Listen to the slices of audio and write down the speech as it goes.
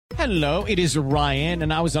Hello, it is Ryan,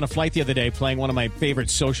 and I was on a flight the other day playing one of my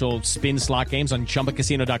favorite social spin slot games on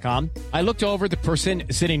ChumbaCasino.com. I looked over at the person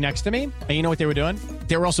sitting next to me, and you know what they were doing?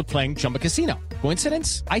 They were also playing Chumba Casino.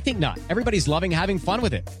 Coincidence? I think not. Everybody's loving having fun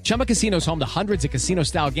with it. Chumba Casino is home to hundreds of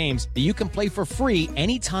casino-style games that you can play for free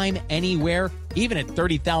anytime, anywhere, even at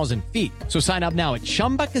 30,000 feet. So sign up now at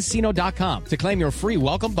ChumbaCasino.com to claim your free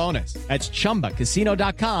welcome bonus. That's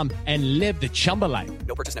ChumbaCasino.com and live the Chumba life.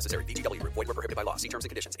 No purchase necessary. VGW. Void where prohibited by law. See terms and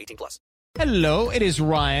conditions. 18 plus. Hello, it is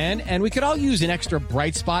Ryan, and we could all use an extra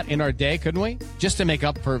bright spot in our day, couldn't we? Just to make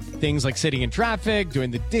up for things like sitting in traffic,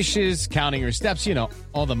 doing the dishes, counting your steps, you know,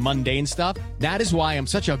 all the mundane stuff. That is why I'm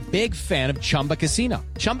such a big fan of Chumba Casino.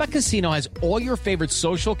 Chumba Casino has all your favorite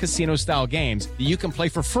social casino-style games that you can play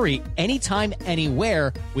for free anytime,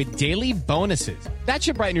 anywhere with daily bonuses. That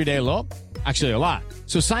should brighten your day a little. Actually, a lot.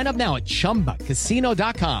 So sign up now at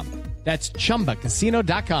ChumbaCasino.com. That's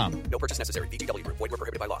ChumbaCasino.com. No purchase necessary. VGW. Void where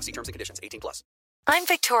prohibited by law. See terms and conditions. 18 plus. I'm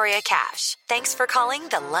Victoria Cash. Thanks for calling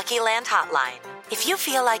the Lucky Land Hotline. If you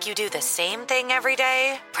feel like you do the same thing every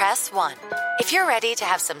day, press 1. If you're ready to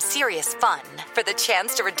have some serious fun for the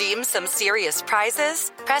chance to redeem some serious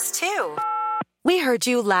prizes, press 2. We heard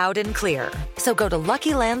you loud and clear. So go to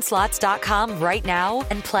LuckyLandSlots.com right now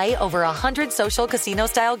and play over 100 social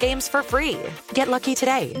casino-style games for free. Get lucky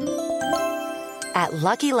today at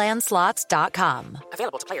LuckyLandSlots.com.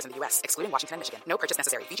 Available to players in the U.S., excluding Washington and Michigan. No purchase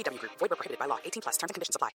necessary. VGW Group. Void where prohibited by law. 18 plus. Terms and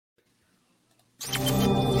conditions apply.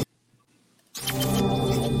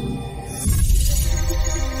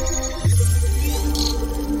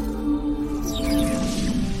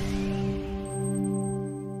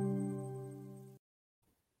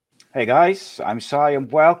 Hey guys, I'm Sai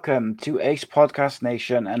and welcome to Ace Podcast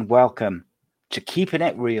Nation and welcome to Keeping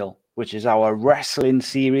It Real, which is our wrestling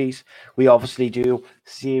series. We obviously do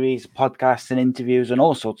series, podcasts and interviews and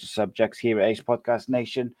all sorts of subjects here at Ace Podcast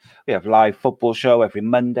Nation. We have a live football show every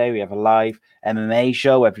Monday. We have a live MMA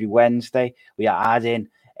show every Wednesday. We are adding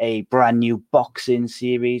a brand new boxing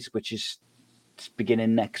series, which is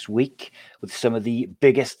beginning next week with some of the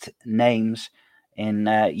biggest names in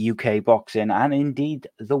UK boxing and indeed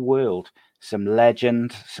the world. Some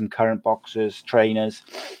legend, some current boxers, trainers,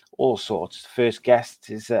 all sorts. The first guest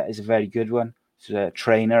is a very good one. It's a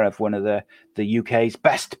trainer of one of the UK's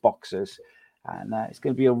best boxers. And it's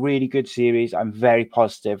going to be a really good series. I'm very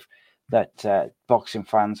positive that boxing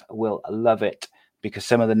fans will love it because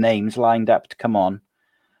some of the names lined up to come on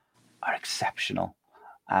are exceptional.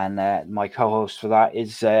 And my co-host for that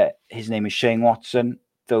is, his name is Shane Watson.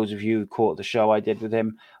 Those of you who caught the show I did with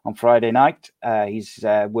him on Friday night, he's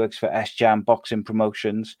works for S-Jam Boxing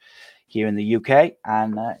Promotions here in the UK.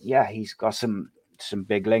 And he's got some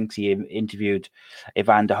big links. He interviewed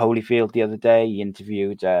Evander Holyfield the other day. He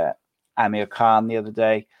interviewed Amir Khan the other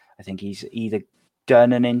day. I think he's either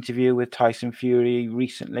done an interview with Tyson Fury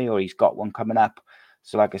recently or he's got one coming up.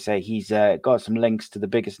 So like I say, he's got some links to the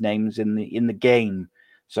biggest names in the game.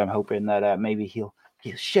 So I'm hoping that maybe he'll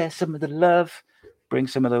share some of the love, bring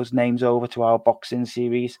some of those names over to our boxing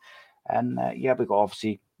series. And we've got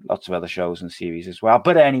obviously lots of other shows and series as well.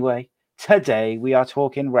 But anyway, today we are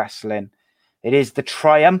talking wrestling. It is the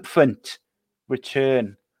triumphant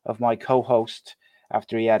return of my co-host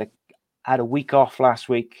after he had a week off last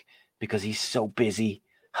week because he's so busy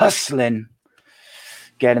hustling,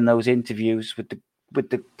 getting those interviews with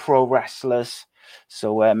the pro wrestlers.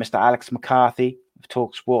 So Mr. Alex McCarthy of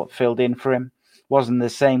TalkSport filled in for him. Wasn't the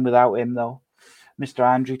same without him though. Mr.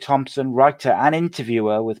 Andrew Thompson, writer and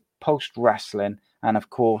interviewer with Post Wrestling, and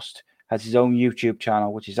of course has his own YouTube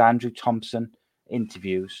channel, which is Andrew Thompson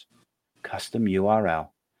Interviews, custom URL.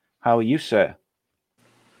 How are you, sir?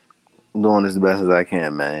 Doing as best as I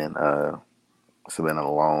can, man. It's been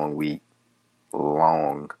a long week,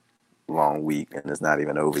 long week, and it's not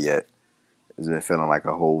even over yet. It's been feeling like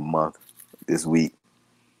a whole month this week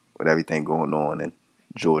with everything going on and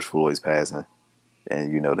George Floyd's passing,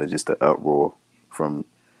 and just the uproar from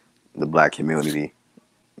the black community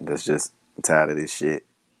that's just tired of this shit.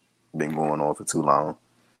 Been going on for too long.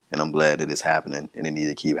 And I'm glad that it's happening and it needs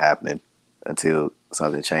to keep happening until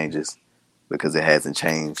something changes because it hasn't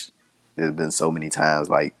changed. There's been so many times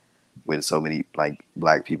where so many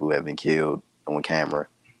black people have been killed on camera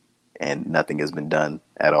and nothing has been done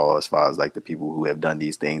at all as far as the people who have done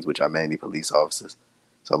these things, which are mainly police officers.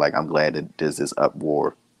 So I'm glad that there's this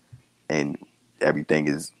uproar and everything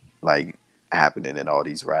is happening and all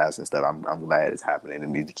these riots and stuff. I'm glad it's happening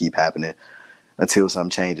and need to keep happening until something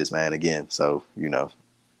changes, man, again. So,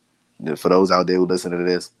 for those out there who listen to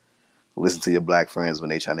this, listen to your black friends when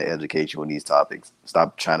they trying to educate you on these topics.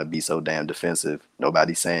 Stop trying to be so damn defensive.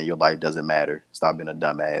 Nobody's saying your life doesn't matter. Stop being a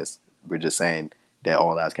dumbass. We're just saying that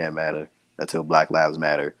all lives can't matter until Black Lives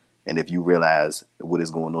Matter. And if you realize what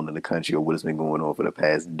is going on in the country or what has been going on for the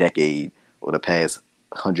past decade or the past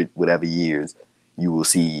 100 whatever years, you will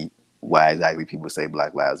see why exactly people say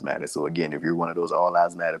Black Lives Matter. So again, if you're one of those all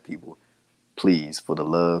lives matter people, please, for the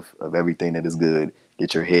love of everything that is good,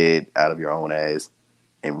 get your head out of your own ass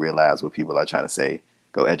and realize what people are trying to say.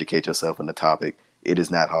 Go educate yourself on the topic. It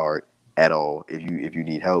is not hard at all. If you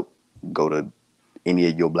need help, go to any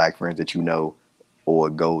of your Black friends that you know, or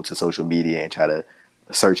go to social media and try to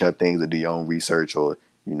search up things or do your own research. Or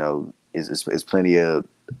it's plenty of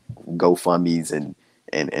GoFundMe's and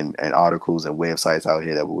articles and websites out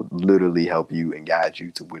here that will literally help you and guide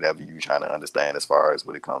you to whatever you're trying to understand as far as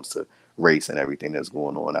when it comes to race and everything that's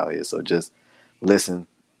going on out here. So just listen,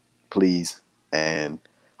 please, and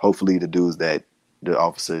hopefully the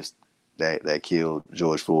officers that killed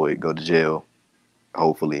George Floyd go to jail,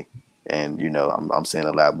 hopefully. And I'm seeing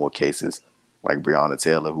a lot more cases like Breonna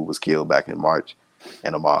Taylor, who was killed back in March,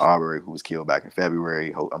 and Ahmaud Arbery, who was killed back in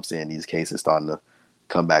February. I'm seeing these cases starting to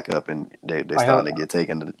come back up, and they're starting to get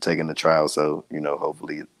taken to trial. So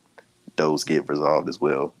hopefully those get resolved as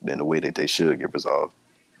well in the way that they should get resolved.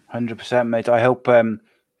 100%, mate. I hope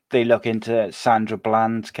they look into Sandra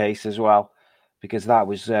Bland's case as well, because that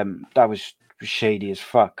was shady as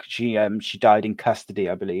fuck. She died in custody,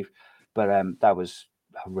 I believe, but that was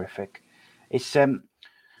horrific. It's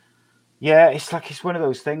it's one of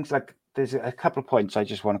those things. Like, there's a couple of points I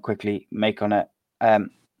just want to quickly make on it.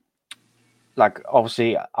 Like,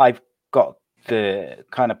 obviously, I've got the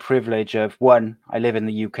kind of privilege of, one, I live in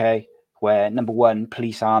the UK, where, number one,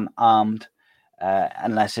 police aren't armed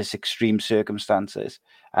unless it's extreme circumstances.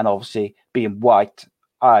 And obviously, being white,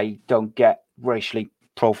 I don't get racially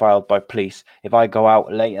profiled by police. If I go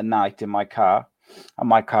out late at night in my car, and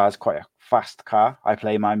my car is quite a fast car, I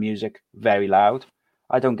play my music very loud,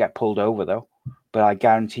 I don't get pulled over, though. But I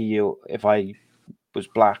guarantee you, if I was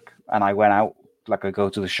black and I went out, like I go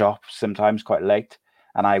to the shop sometimes quite late,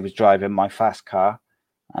 and I was driving my fast car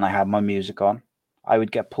and I had my music on, I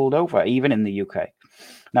would get pulled over, even in the UK.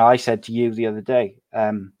 Now, I said to you the other day,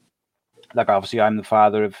 like, obviously I'm the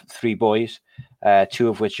father of 3 boys, 2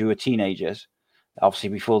 of which were teenagers. Obviously,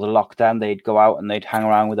 before the lockdown, they'd go out and they'd hang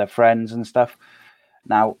around with their friends and stuff.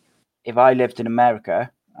 Now, if I lived in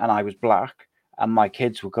America and I was black and my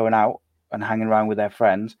kids were going out and hanging around with their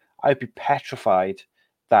friends, I'd be petrified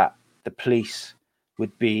that the police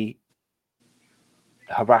would be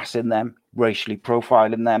harassing them, racially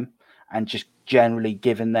profiling them, and just generally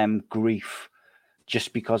giving them grief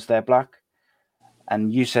just because they're black.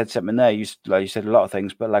 And you said something there. You said a lot of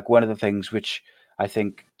things, but like, one of the things which I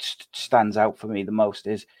think stands out for me the most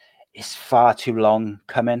is it's far too long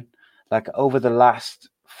coming. Like, over the last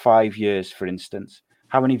 5 years, for instance,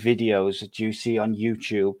 how many videos do you see on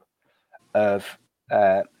YouTube of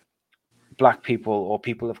black people or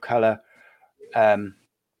people of color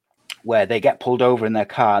where they get pulled over in their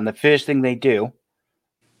car, and the first thing they do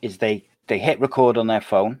is they hit record on their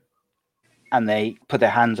phone and they put their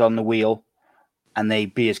hands on the wheel, and they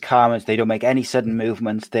be as calm as, they don't make any sudden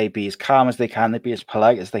movements. They be as calm as they can. They be as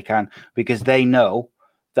polite as they can, because they know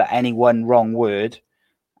that any one wrong word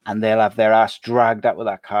and they'll have their ass dragged out of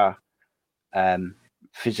that car,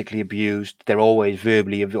 physically abused. They're always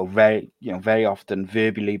verbally, or very often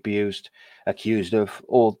verbally abused, accused of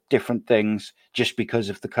all different things just because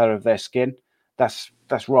of the color of their skin. That's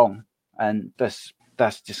wrong, and that's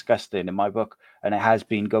disgusting in my book, and it has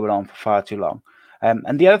been going on for far too long.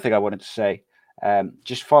 And the other thing I wanted to say,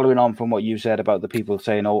 just following on from what you said about the people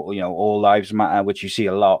saying, all lives matter, which you see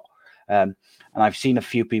a lot, and I've seen a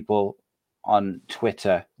few people on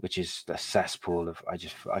Twitter, which is a cesspool of, I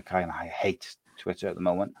hate Twitter at the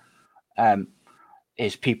moment,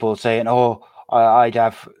 is people saying, I'd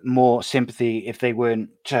have more sympathy if they weren't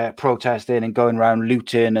protesting and going around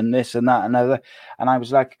looting and this and that and other. And I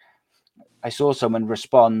was like, I saw someone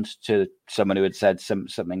respond to someone who had said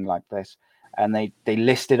something like this, and they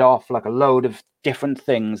listed off like a load of different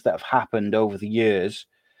things that have happened over the years,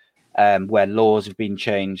 where laws have been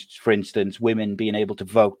changed. For instance, women being able to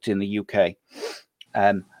vote in the UK.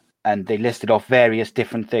 And they listed off various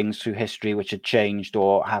different things through history which had changed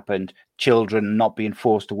or happened. Children not being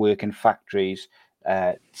forced to work in factories,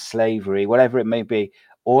 slavery, whatever it may be.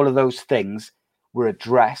 All of those things were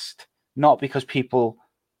addressed, not because people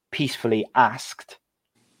peacefully asked,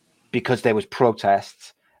 because there was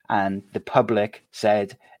protests and the public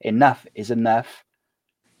said enough is enough.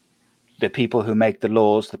 The people who make the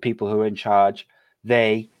laws, the people who are in charge,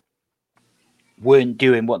 they weren't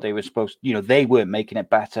doing what they were supposed to, they weren't making it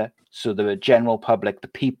better. So the general public, the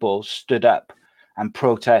people, stood up and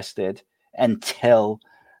protested until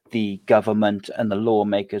the government and the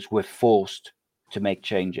lawmakers were forced to make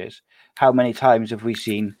changes. How many times have we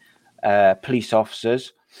seen police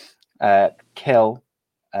officers kill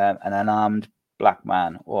an unarmed black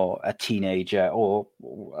man or a teenager or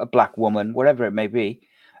a black woman, whatever it may be,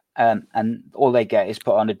 and all they get is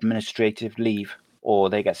put on administrative leave, or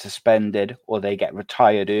they get suspended, or they get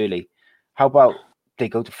retired early? How about they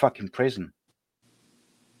go to fucking prison?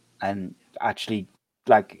 And actually,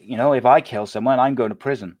 like, if I kill someone, I'm going to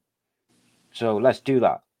prison. So let's do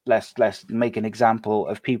that. Let's make an example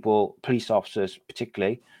of people, police officers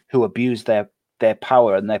particularly, who abuse their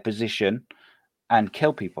power and their position and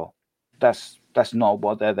kill people. That's not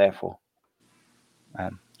what they're there for.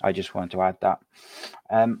 I just wanted to add that.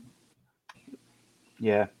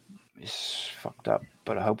 Yeah, it's fucked up,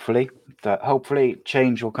 but hopefully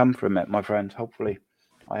change will come from it, my friend. Hopefully,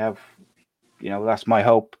 I have, that's my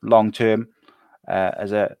hope long term.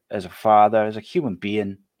 As a father, as a human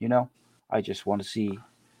being, I just want to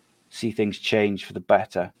see things change for the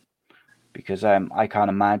better, because I can't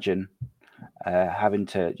imagine having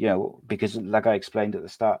to, because like I explained at the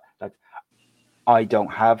start, like I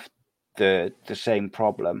don't have the same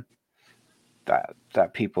problem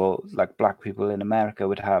that people like black people in America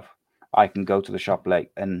would have. I can go to the shop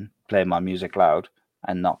late and play my music loud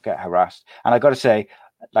and not get harassed. And I got to say,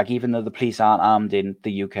 like, even though the police aren't armed in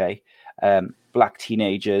the UK, black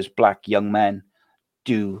teenagers, black young men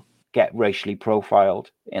do get racially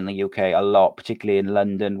profiled in the UK a lot, particularly in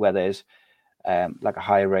London, where there's like a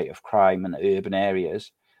higher rate of crime in urban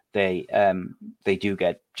areas. They do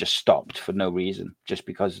get just stopped for no reason, just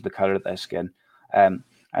because of the color of their skin. And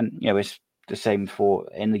it's the same for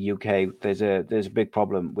in the UK. There's a big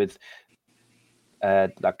problem with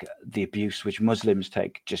like the abuse which Muslims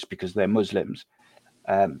take just because they're Muslims.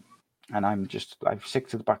 And I'm sick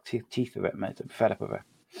to the back teeth of it, mate. I'm fed up of it.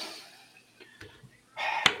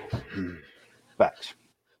 But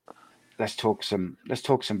let's talk some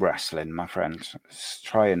wrestling, my friends. Let's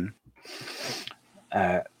try and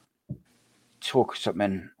talk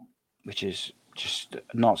something which is just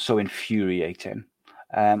not so infuriating.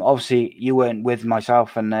 Obviously, you weren't with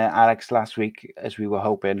myself and Alex last week as we were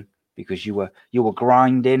hoping, because you were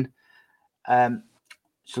grinding.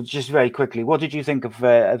 So just very quickly, what did you think of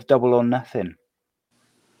Double or Nothing?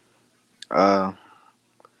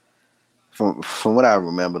 From what I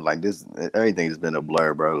remember, like this, everything's been a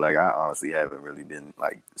blur, bro. Like I honestly haven't really been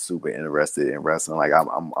like super interested in wrestling. Like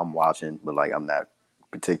I'm watching, but like I'm not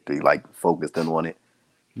particularly like focused in on it.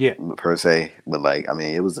 Yeah, per se. But like I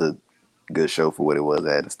mean, it was a good show for what it was. It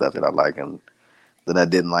had the stuff that I like and that I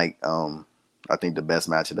didn't like. I think the best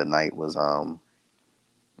match of the night was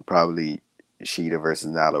probably Sheeta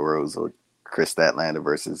versus Nyla Rose, or Chris Statlander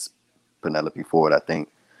versus Penelope Ford. I think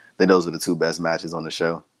those are the two best matches on the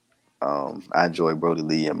show. I enjoyed Brody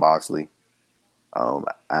Lee and Moxley.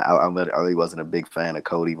 I really wasn't a big fan of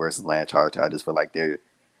Cody versus Lance Archer. I just feel like they're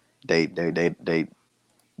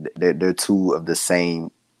two of the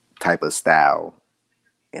same type of style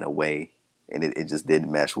in a way, and it just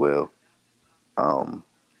didn't mesh well.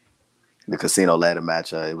 The Casino ladder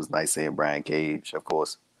match, it was nice seeing Brian Cage, of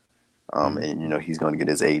course. And he's going to get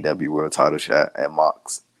his AEW World Title shot at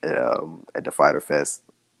Mox at the Fyter Fest,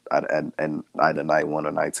 and either night 1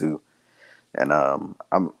 or night 2. And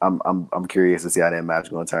I'm curious to see how that match is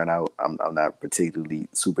going to turn out. I'm not particularly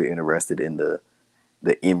super interested in the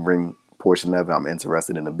in-ring portion of it. I'm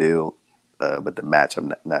interested in the build, but the match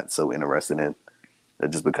I'm not so interested in,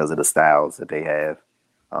 just because of the styles that they have.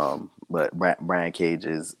 But Brian Cage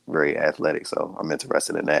is very athletic, so I'm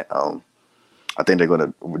interested in that. I think they're going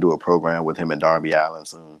to do a program with him and Darby Allin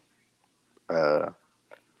soon. But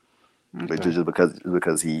just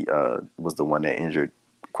because he was the one that injured,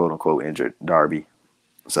 quote unquote, injured Darby.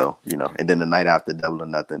 So, and then the night after Double or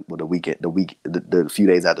Nothing, well, the few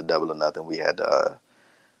days after Double or Nothing, we had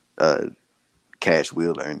Cash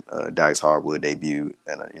Wheeler and Dax Harwood debut,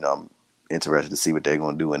 and I'm interested to see what they're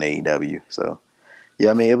going to do in AEW. So,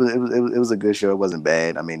 yeah, I mean, it was a good show. It wasn't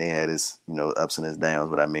bad. I mean, they had its ups and its downs,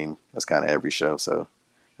 but I mean, that's kind of every show. So,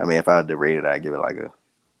 I mean, if I had to rate it, I'd give it like a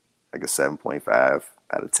 7.5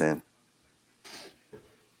 out of 10.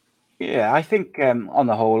 Yeah, I think on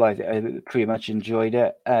the whole, I pretty much enjoyed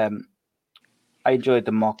it. I enjoyed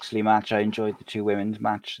the Moxley match. I enjoyed the two women's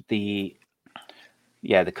match. The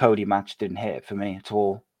Cody match didn't hit it for me at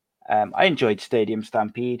all. I enjoyed Stadium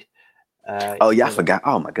Stampede. I forgot.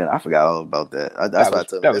 Oh my god, I forgot all about that.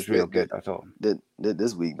 That was real good. I thought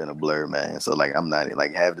this week been a blur, man. So like, I'm not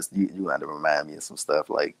like have this. You had to remind me of some stuff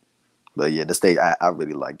like. But yeah, I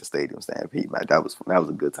really liked the Stadium Stampede match. That was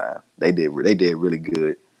a good time. They did really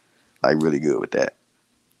good. Like really good with that.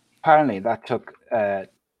 Apparently, that took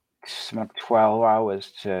some like 12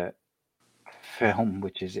 hours to film,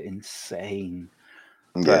 which is insane.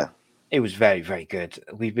 Yeah. But it was very, very good.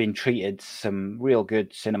 We've been treated some real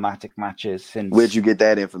good cinematic matches since. Where'd you get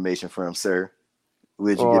that information from, sir?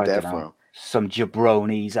 Where'd you get that from? Some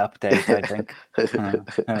jabronis update, I think.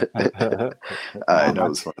 That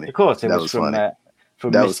was funny. Of course, it that was from funny.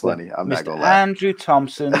 From that Mr. was funny. I'm not Mr. gonna lie. Andrew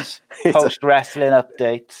Thompson's post-wrestling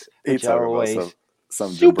updates, which are always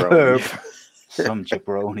some superb. jabroni. Some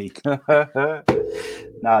jabroni.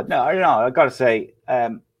 No, I gotta say,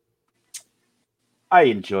 I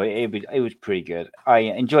enjoy it. It was pretty good. I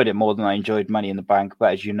enjoyed it more than I enjoyed Money in the Bank,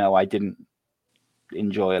 but as you know, I didn't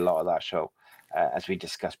enjoy a lot of that show, as we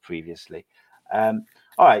discussed previously. All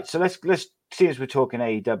right, so let's see, as we're talking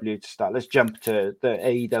AEW to start, let's jump to the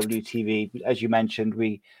AEW TV. As you mentioned,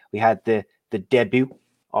 we had the debut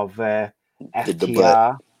of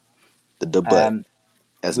FTR. The debut,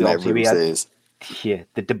 as Matt Riddle says. Yeah,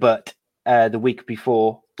 the debut. The week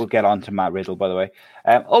before, we'll get on to Matt Riddle, by the way.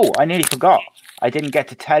 I nearly forgot. I didn't get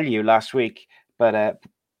to tell you last week, but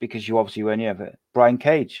because you obviously weren't here, but Brian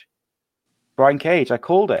Cage, I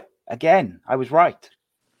called it again. I was right.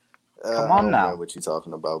 Come on now. I don't know what you're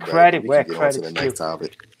talking about. Credit where credit's due. Next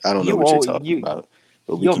topic. I don't know what you're talking about,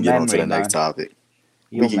 but we can get on to the next topic.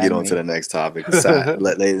 Get on to the next topic.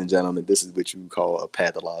 Ladies and gentlemen, this is what you call a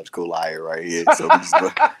pathological liar right here. So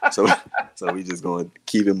we just going to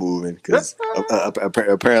keep it moving because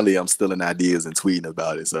apparently I'm stealing ideas and tweeting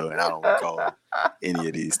about it. So, and I don't recall any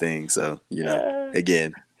of these things. So,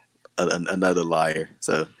 again, another liar.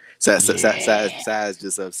 So, Sai's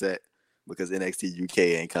just upset because NXT UK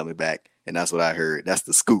ain't coming back, and that's what I heard. That's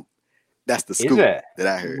the scoop. That's the scoop that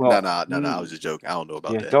I heard. Well, no, I was just joking. I don't know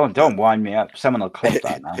about that. Don't wind me up. Someone will clip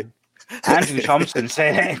that now. Andrew Thompson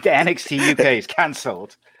said the NXT UK is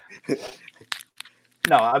cancelled.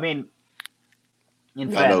 No, I mean,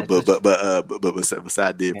 in fairness, but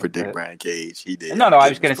I did predict Brian Cage. He did. No, I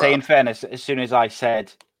was going to say, in fairness, as soon as I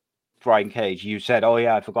said Brian Cage, you said, "Oh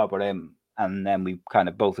yeah, I forgot about him," and then we kind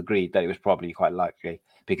of both agreed that it was probably quite likely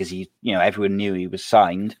because everyone knew he was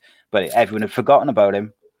signed, but everyone had forgotten about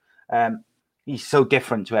him. He's so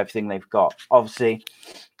different to everything they've got. Obviously,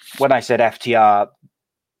 when I said FTR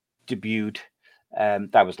debuted,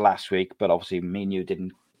 that was last week, but obviously me and you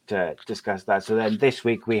didn't discuss that. So then this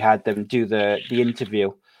week we had them do the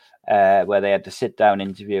interview where they had the sit-down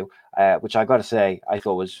interview, which I got to say I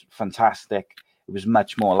thought was fantastic. It was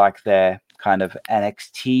much more like their kind of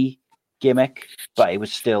NXT gimmick, but it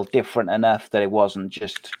was still different enough that it wasn't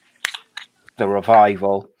just the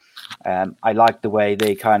revival. I liked the way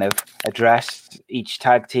they kind of addressed each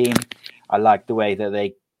tag team. I liked the way that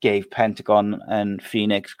they gave Pentagon and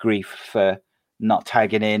Phoenix grief for not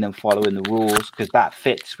tagging in and following the rules, because that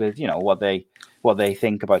fits with what they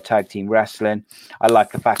think about tag team wrestling. I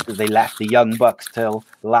like the fact that they left the Young Bucks till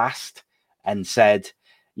last and said,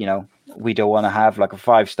 we don't want to have like a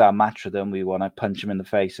 5-star match with them. We want to punch them in the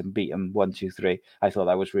face and beat them 1, 2, 3. I thought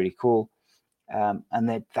that was really cool. And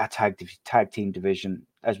that tag team division,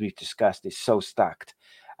 as we've discussed, is so stacked,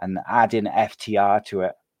 and adding FTR to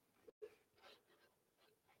it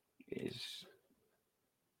is.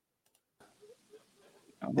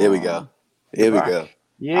 Here we go. Here we go.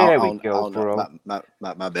 Yeah, we go, bro.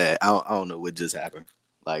 My bad. I don't know what just happened.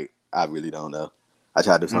 Like, I really don't know. I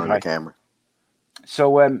tried to turn the camera.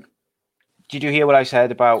 So, did you hear what I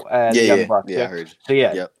said about the Young Bucks? Yeah, I heard you. So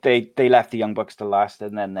yep. they left the Young Bucks to last,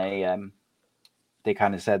 and then they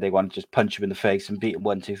kind of said they want to just punch him in the face and beat him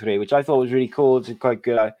 1, 2, 3, which I thought was really cool. It's a quite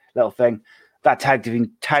good little thing. That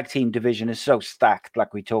tag team division is so stacked,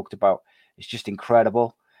 like we talked about. It's just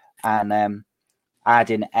incredible. And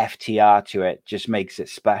adding FTR to it just makes it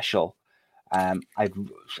special. I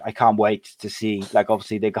can't wait to see, like,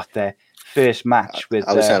 obviously they got their first match with...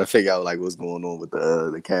 I was trying to figure out, like, what's going on with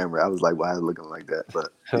the camera. I was like, why is it looking like that?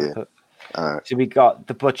 But, yeah. All right. So we got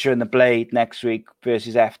the Butcher and the Blade next week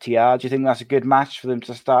versus FTR. Do you think that's a good match for them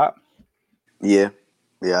to start? Yeah,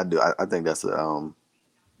 I do. I think that's a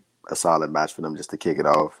solid match for them just to kick it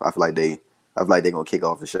off. I feel like they're gonna kick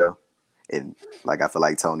off the show, and like I feel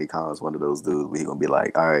like Tony Khan is one of those dudes where he's gonna be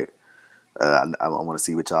like, all right, I want to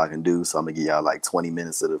see what y'all can do, so I'm gonna give y'all like 20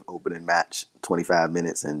 minutes of the opening match, 25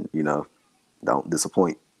 minutes, and don't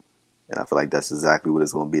disappoint. And I feel like that's exactly what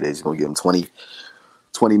it's gonna be. They're just gonna give them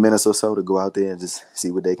 20 minutes or so to go out there and just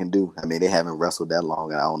see what they can do. I mean, they haven't wrestled that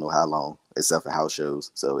long, and I don't know how long, except for house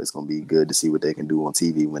shows. So it's going to be good to see what they can do on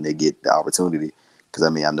TV when they get the opportunity. Because I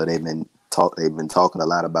mean, I know they've been talking a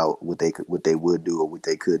lot about what they would do or what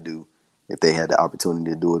they could do if they had the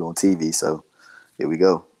opportunity to do it on TV. So here we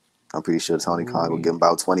go. I'm pretty sure Tony Khan will give them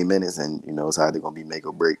about 20 minutes, and it's either going to be make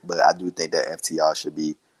or break. But I do think that FTR should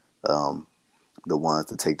be the ones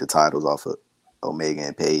to take the titles off of Omega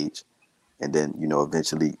and Page, and then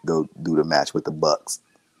eventually go do the match with the Bucks.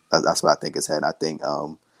 That's what I think is heading. I think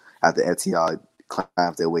after FTR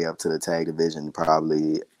climbs their way up to the tag division,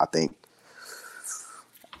 probably I think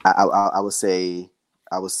I would say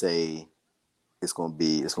it's gonna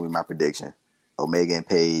be my prediction. Omega and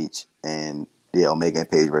Page Omega and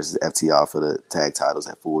Page versus FTR for the tag titles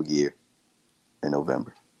at Full Gear in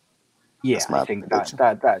November. Yeah, That's my I think prediction.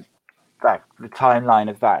 that the timeline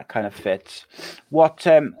of that kind of fits. What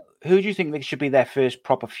who do you think should be their first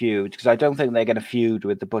proper feud? Because I don't think they're going to feud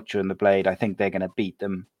with the Butcher and the Blade. I think they're going to beat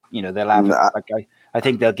them. They'll have I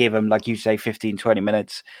think they'll give them, like you say, 15, 20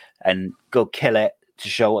 minutes and go kill it to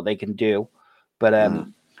show what they can do. But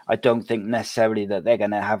I don't think necessarily that they're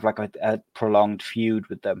going to have like a prolonged feud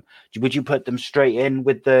with them. Would you put them straight in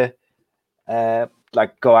with the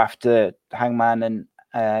go after Hangman and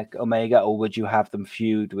Omega, or would you have them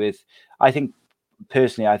feud with? I think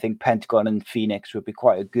Pentagon and Phoenix would be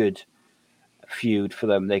quite a good feud for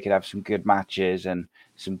them. They could have some good matches and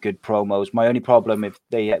some good promos. My only problem if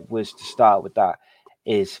they was to start with that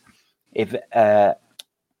is if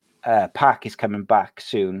Pac is coming back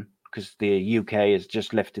soon, because the UK has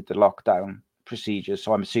just lifted the lockdown procedures.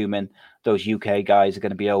 So I'm assuming those UK guys are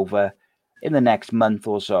going to be over in the next month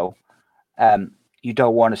or so. You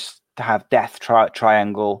don't want to have Death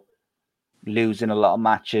Triangle losing a lot of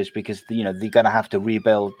matches because they're going to have to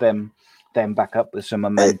rebuild them back up with some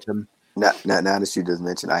momentum. Now that you just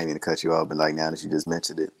mentioned, I ain't mean to cut you off, but now that you just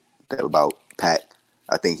mentioned it, that about Pat,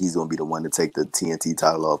 I think he's going to be the one to take the TNT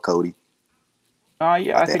title off Cody.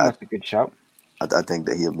 Yeah, I think that's a good shout. I think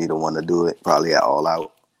that he'll be the one to do it, probably at All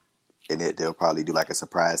Out, and they'll probably do like a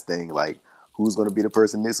surprise thing, like who's going to be the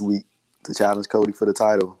person this week to challenge Cody for the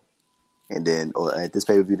title, and then or at this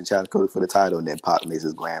pay-per-view to challenge Cody for the title, and then Pac makes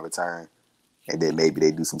his grand return, and then maybe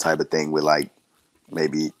they do some type of thing with like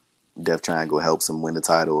maybe Death Triangle helps him win the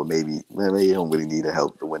title, or maybe he don't really need to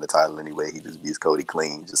help to win the title anyway. He just beats Cody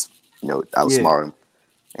clean, just outsmart him.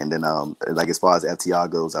 And then like as far as FTR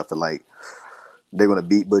goes, I feel like they're gonna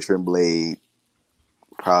beat Butcher and Blade,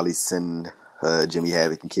 probably send Jimmy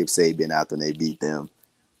Havoc and Kip Sabian after they beat them.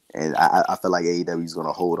 And I feel like AEW is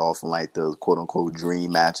gonna hold off on like the quote unquote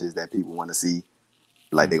dream matches that people want to see.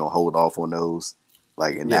 Like they're gonna hold off on those,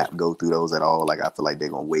 like and not go through those at all. Like I feel like they're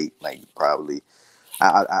gonna wait, like probably.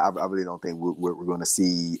 I really don't think we're going to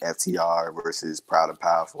see FTR versus Proud and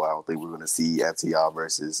Powerful. I don't think we're going to see FTR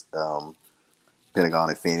versus Pentagon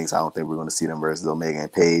and Phoenix. I don't think we're going to see them versus Omega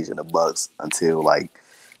and Page and the Bucks until like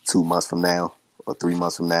 2 months from now or 3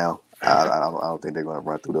 months from now. I don't think they're going to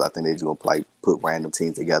run through those. I think they're just going to like put random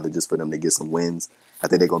teams together just for them to get some wins. I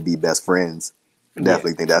think they're going to be best friends.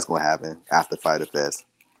 Definitely think that's going to happen after Fyter Fest,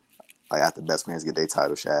 like after best friends get their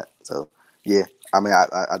title shot. So. Yeah, I mean,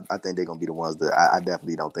 I think they're gonna be the ones that I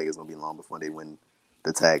definitely don't think it's gonna be long before they win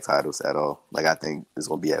the tag titles at all. Like I think it's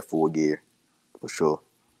gonna be at Full Gear for sure.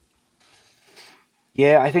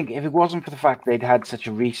 Yeah, I think if it wasn't for the fact they'd had such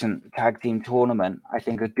a recent tag team tournament, I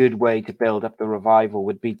think a good way to build up the revival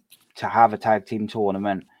would be to have a tag team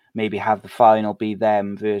tournament, maybe have the final be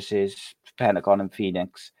them versus Pentagon and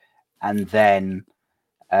Phoenix, and then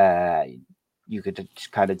you could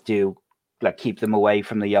just kind of do like keep them away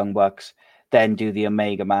from the Young Bucks, then do the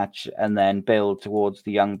Omega match, and then build towards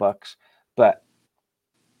the Young Bucks. But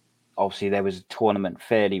obviously there was a tournament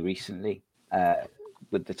fairly recently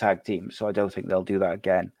with the tag team, so I don't think they'll do that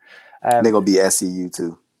again. They're going to be SCU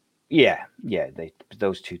too. Yeah,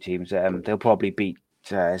 those two teams. They'll probably beat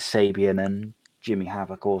Sabian and Jimmy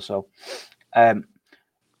Havoc also.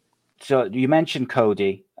 So you mentioned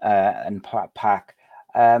Cody and Pac.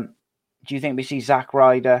 Do you think we see Zack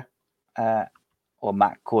Ryder or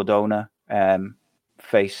Matt Cardona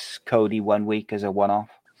face Cody 1 week as a one-off?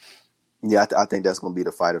 Yeah, I think that's going to be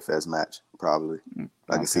the Fyter Fest match, probably.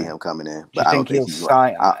 I can see him coming in. But I don't think he'll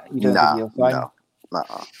sign. You don't think he'll sign? No,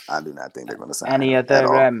 I do not think they're going to sign any him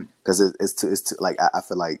other. Because it's too like I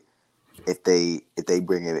feel like if they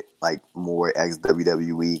bring in like more ex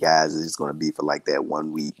WWE guys, it's just going to be for like that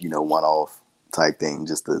 1 week, one off type thing,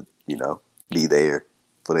 just to be there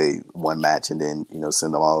for the one match and then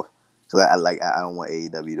send them off. So I don't want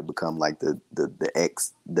AEW to become like the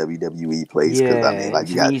ex WWE place, because I mean, like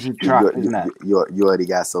you got easy trap, isn't it? You already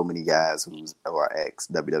got so many guys who are ex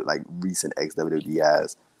WWE, like recent ex WWE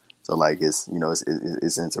guys. So like it's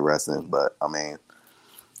it's interesting, but I mean,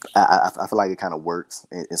 I feel like it kind of works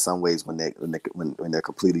in some ways when they're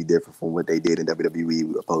completely different from what they did in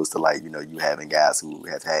WWE, opposed to like you having guys who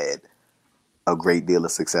have had a great deal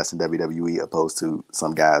of success in WWE, opposed to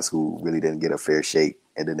some guys who really didn't get a fair shake,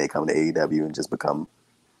 and then they come to AEW and just become,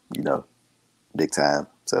 big time.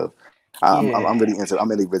 So I'm really interested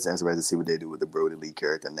to see what they do with the Brody Lee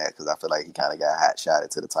character next, because I feel like he kind of got hot shot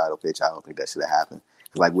into the title pitch. I don't think that should have happened.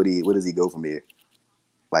 Like, where does he go from here?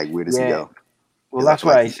 Like, where does he go? Well, that's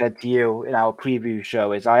what I said to you in our preview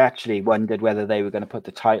show. Is I actually wondered whether they were going to put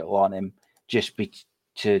the title on him just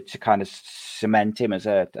to kind of cement him as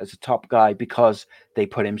a top guy, because they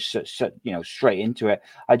put him straight into it.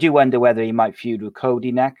 I do wonder whether he might feud with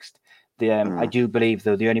Cody next. I do believe,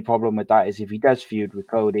 though, the only problem with that is if he does feud with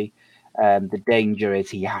Cody, the danger is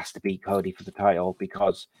he has to beat Cody for the title,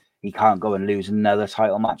 because he can't go and lose another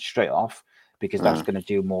title match straight off, because that's going to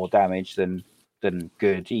do more damage than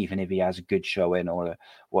good, even if he has a good showing or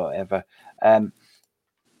whatever.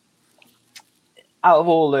 Out of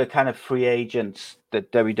all the kind of free agents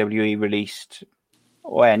that WWE released,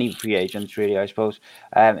 or any free agents really, I suppose,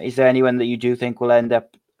 is there anyone that you do think will end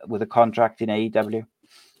up with a contract in AEW?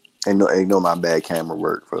 Ignore my bad camera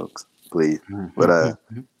work, folks, please. But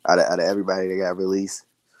out of everybody that got released,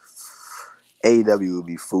 AEW would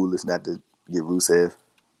be foolish not to get Rusev.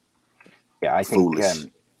 Yeah, I think foolish.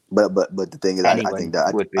 But the thing is, I think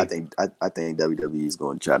WWE is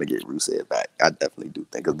going to try to get Rusev back. I definitely do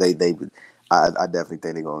think, because I definitely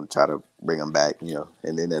think they're going to try to bring him back.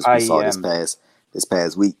 And then as we saw this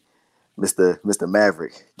past week, Mr.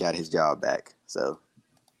 Maverick got his job back. So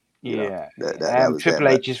that was Triple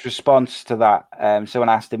H's response to that. Someone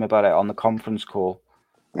asked him about it on the conference call.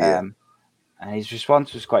 And his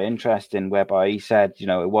response was quite interesting, whereby he said,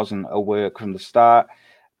 it wasn't a work from the start,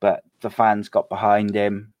 but the fans got behind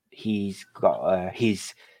him. He's got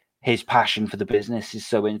his passion for the business is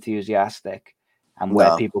so enthusiastic, and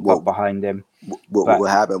people got behind him. What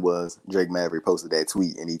happened was Drake Maverick posted that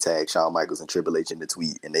tweet, and he tagged Shawn Michaels and Triple H in the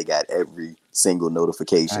tweet, and they got every single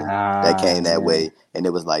notification that came that way, and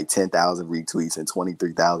it was like 10,000 retweets and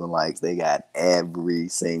 23,000 likes. They got every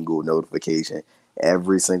single notification,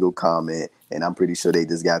 every single comment, and I'm pretty sure they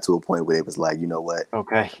just got to a point where it was like, you know what?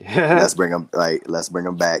 Okay, let's bring him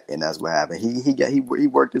back, and that's what happened. He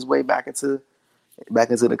worked his way back into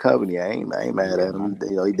the company. I ain't mad at him.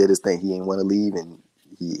 He did his thing. He didn't want to leave, and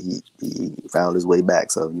he found his way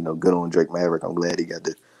back. So good on Drake Maverick. I'm glad he got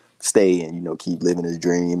to stay and keep living his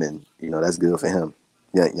dream, and that's good for him.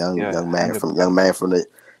 Young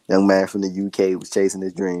man from the UK was chasing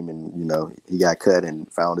his dream, and he got cut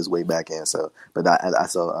and found his way back in. So, but I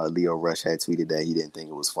saw Leo Rush had tweeted that he didn't think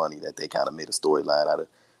it was funny that they kind of made a storyline out of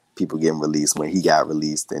people getting released when he got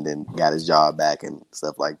released and then got his job back and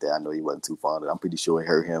stuff like that. I know he wasn't too fond of it. I'm pretty sure it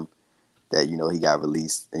hurt him that he got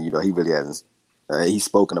released, and he really hasn't. He's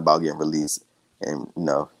spoken about getting released, and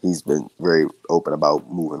he's been very open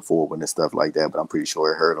about moving forward and stuff like that. But I'm pretty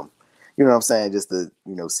sure it hurt him. You know what I'm saying? Just to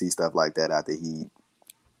see stuff like that after he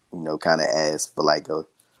kind of asked for like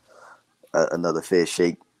another fair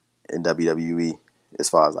shake in WWE as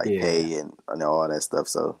far as pay and all that stuff.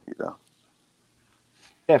 So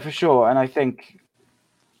yeah, for sure. And I think,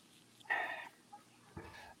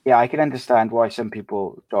 I can understand why some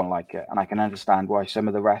people don't like it, and I can understand why some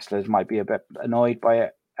of the wrestlers might be a bit annoyed by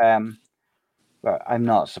it. But I'm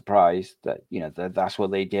not surprised that that's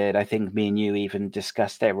what they did. I think me and you even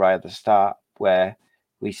discussed it right at the start, where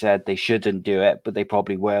we said they shouldn't do it, but they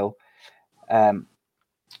probably will. It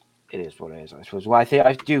is what it is, I suppose. Well,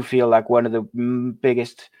 I do feel like one of the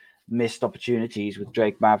biggest missed opportunities with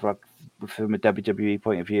Drake Maverick from a WWE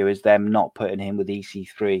point of view is them not putting him with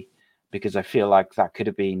EC3, because I feel like that could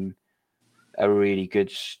have been a really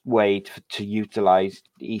good way to utilize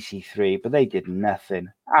EC3, but they did nothing,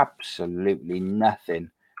 absolutely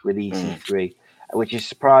nothing with EC3, which is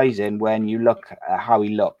surprising when you look at how he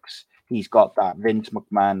looks. He's got that Vince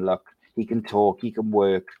McMahon look. He can talk, he can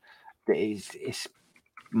work. It's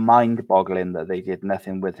mind-boggling that they did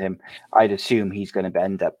nothing with him. I'd assume he's going to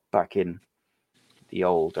end up back in the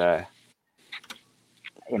old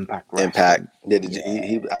Impact Wrestling. Impact.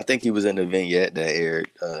 I think he was in the vignette that aired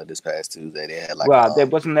this past Tuesday. They had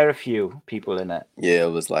wasn't there a few people in it? Yeah,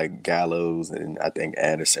 it was like Gallows, and I think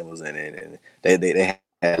Anderson was in it, and they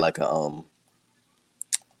had like a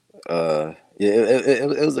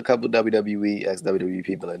it was a couple WWE ex-WWE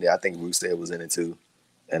people in there. I think Rusev was in it too,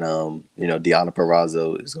 and Deonna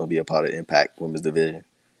Purrazzo is going to be a part of Impact Women's Division.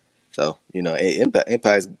 So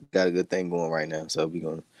Impact's got a good thing going right now. So it's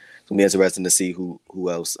gonna be interesting to see who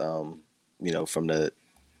else from that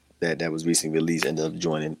was recently released ended up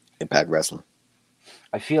joining Impact Wrestling.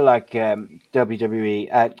 I feel like AEW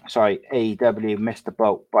missed the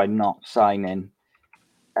boat by not signing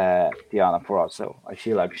Deonna Purrazzo. I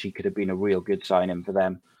feel like she could have been a real good signing for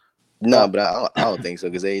them. No, but I don't think so,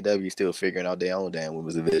 because AEW is still figuring out their own damn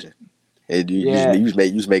women's division.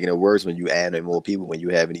 You just making it worse when you add in more people when you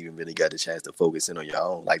haven't even really got the chance to focus in on your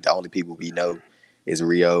own. Like the only people we know is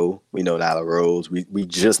Rio. We know Nyla Rose. We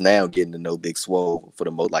just now getting to know Big Swole for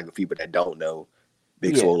the most, like the people that don't know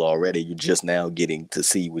Big Swole already. You're just now getting to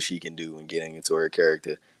see what she can do and getting into her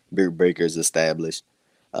character. Britt Baker's established.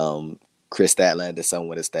 Chris Statlander is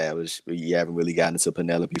somewhat established. You haven't really gotten into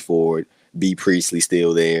Penelope Ford. B Priestley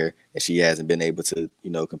still there, and she hasn't been able to,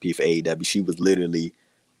 compete for AEW. She was literally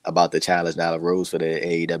about to challenge Nyla Rose for the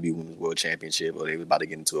AEW Women's World Championship, or they were about to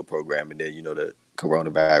get into a program, and then the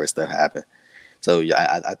coronavirus stuff happened. So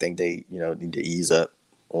yeah, I think they need to ease up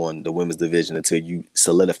on the women's division until you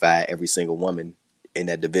solidify every single woman in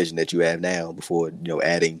that division that you have now before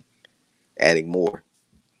adding more.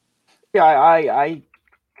 Yeah, I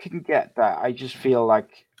can get that. I just feel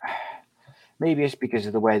like maybe it's because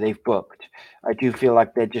of the way they've booked. I do feel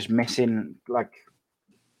like they're just missing like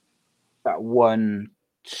that one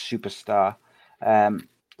superstar.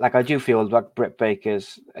 Like I do feel like Britt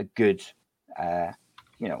Baker's a good,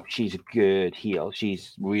 she's a good heel.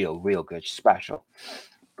 She's real good. She's special.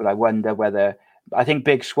 But I wonder whether I think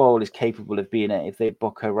Big Swole is capable of being it if they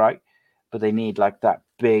book her right. But they need like that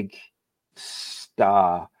big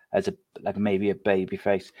star as maybe a baby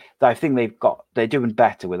face. I think they're doing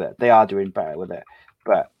better with it. They are doing better with it.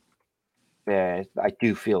 But I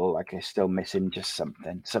do feel like they're still missing just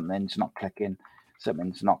something. Something's not clicking.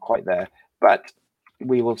 Something's not quite there. But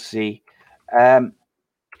we will see. Rusev,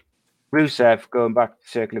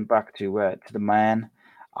 circling back to the man,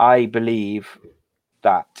 I believe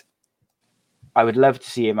that I would love to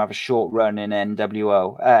see him have a short run in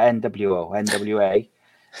NWA.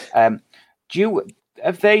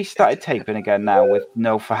 Have they started taping again now with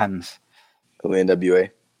no fans? NWA?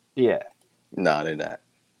 Yeah. No, they're not.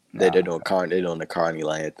 They're doing the Carney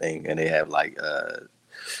Land thing, and they have like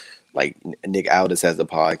Nick Aldis has a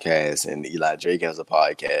podcast, and Eli Drake has a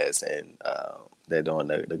podcast, and they're doing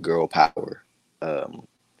the Girl Power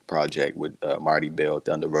project with Marty Bell,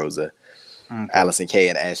 Thunder Rosa, Allison Kay,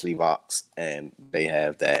 and Ashley Vox, and they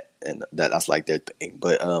have that, and that's like their thing.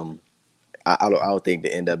 But I don't think the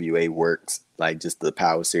NWA works, like just the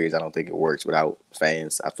Power Series. I don't think it works without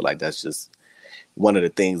fans. I feel like that's just one of the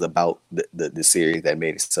things about the series that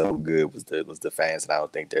made it so good was the fans, and I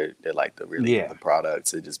don't think they're like the product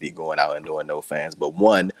to just be going out and doing no fans. But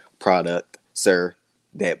one product, sir,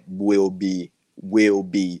 that will be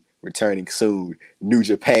returning soon. New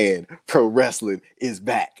Japan Pro Wrestling is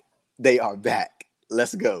back. They are back.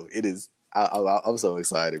 Let's go. It is. I'm so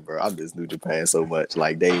excited, bro. I miss New Japan so much.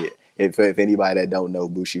 Like if anybody that don't know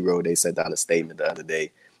Bushiroad, they sent out a statement the other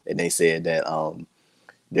day, and they said that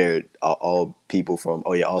they're all people from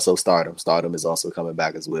also Stardom. Stardom is also coming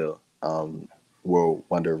back as well. World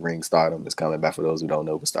Wonder Ring Stardom is coming back. For those who don't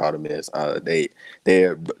know what Stardom is,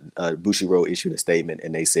 Bushiroad issued a statement,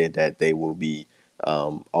 and they said that they will be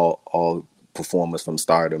all performers from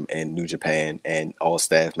Stardom and New Japan, and all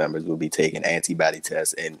staff members will be taking antibody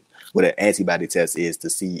tests. And what an antibody test is to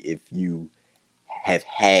see if you have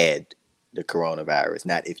had the coronavirus,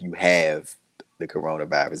 not if you have the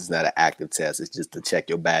coronavirus. It's not an active test. It's just to check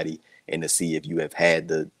your body and to see if you have had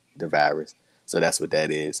the virus. So that's what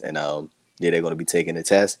that is. And they're going to be taking the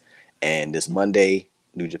test. And this Monday,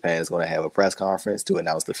 New Japan is going to have a press conference to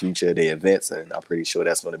announce the future of their events. And I'm pretty sure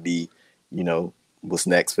that's going to be, what's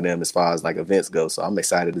next for them as far as like events go. So I'm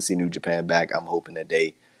excited to see New Japan back. I'm hoping that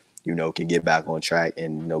they, can get back on track,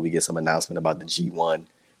 and, we get some announcement about the G1,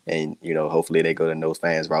 and, hopefully they go to no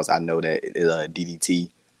fans routes. I know that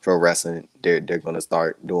DDT Pro Wrestling, they're going to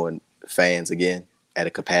start doing fans again at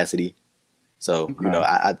a capacity. So,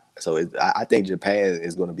 I think Japan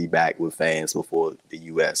is going to be back with fans before the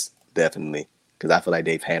U.S., definitely, because I feel like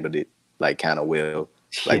they've handled it like kind of well,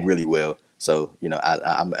 like really well. So,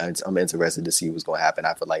 I'm interested to see what's going to happen.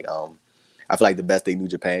 I feel like the best thing New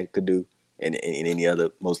Japan could do in any other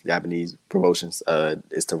most Japanese promotions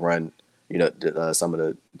is to run, some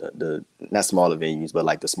of the not smaller venues, but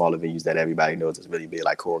like the smaller venues that everybody knows is really big,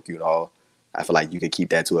 like Korakuen Hall. I feel like you could keep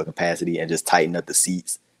that to a capacity and just tighten up the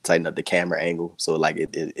seats, tighten up the camera angle, so like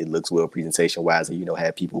it looks well presentation wise, and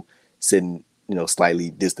have people sitting slightly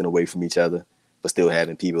distant away from each other, but still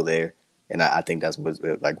having people there. And I think that's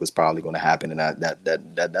what's probably going to happen, and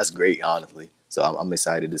that's great, honestly. So I'm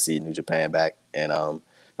excited to see New Japan back, and I'm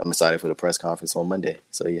excited for the press conference on Monday.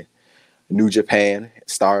 So yeah, New Japan,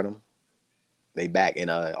 Stardom, they back in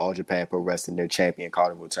All Japan Pro Wrestling. Their Champion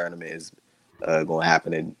Carnival tournament is going to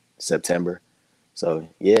happen in September. So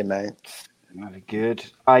yeah, man. Very good.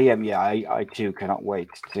 I too cannot wait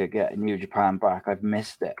to get New Japan back. I've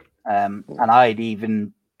missed it. And I'd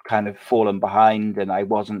even kind of fallen behind, and I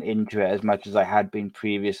wasn't into it as much as I had been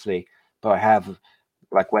previously. but I have,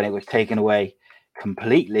 like, when it was taken away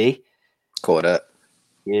completely. Caught up.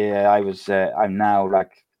 Yeah, I was. I'm now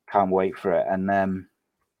like can't wait for it, and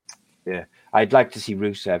yeah, I'd like to see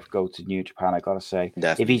Rusev go to New Japan. I gotta say,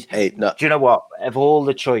 Definitely. if he's, Hey, no. do you know what? Of all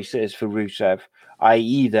the choices for Rusev, I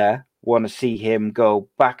either want to see him go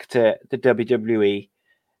back to the WWE,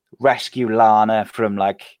 rescue Lana from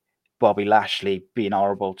like Bobby Lashley being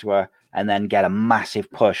horrible to her, and then get a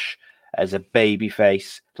massive push as a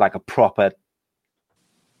babyface, like a proper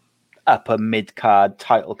upper mid card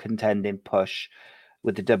title contending push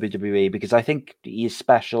with the WWE, because I think he is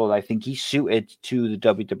special. I think he's suited to the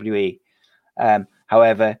WWE.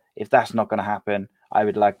 However, if that's not going to happen, I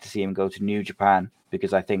would like to see him go to New Japan,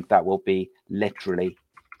 because I think that will be literally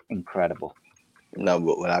incredible. No,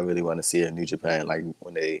 but what I really want to see in New Japan, like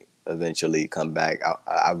when they eventually come back,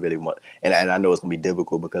 I really want, and I know it's gonna be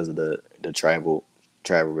difficult because of the travel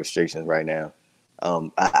restrictions right now.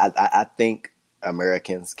 I think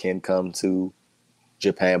Americans can come to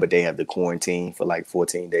Japan, but they have to quarantine for like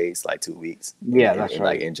 14 days, like 2 weeks. Yeah, that's right.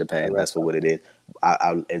 Like in Japan, that's for what it is.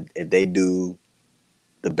 If they do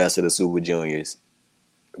the best of the Super Juniors,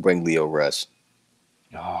 bring Leo Rush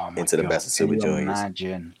into the best of Super Juniors.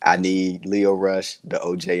 Imagine. I need Leo Rush, the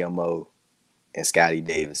OJMO, and Scotty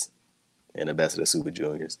Davis in the best of the Super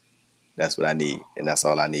Juniors. That's what I need, and that's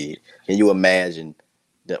all I need. Can you imagine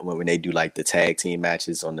that when they do like the tag team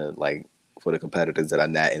matches on the like for the competitors that are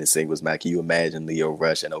not in the singles match? Can you imagine Leo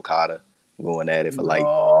Rush and Okada going at it for like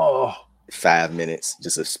 5 minutes,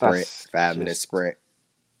 just a sprint, 5-minute sprint?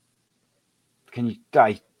 Can you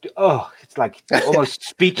die? Oh, it's like almost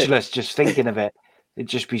speechless just thinking of it. It'd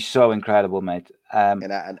just be so incredible, mate.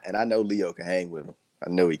 And I know Leo can hang with him. I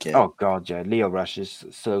know he can. Oh God, yeah. Leo Rush is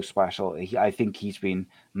so special. I think he's been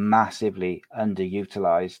massively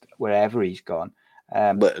underutilized wherever he's gone.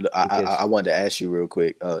 But I wanted to ask you real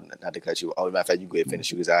quick, not to cut you. Oh, matter of fact, you go ahead and finish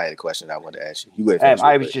because I had a question I wanted to ask you. You go ahead and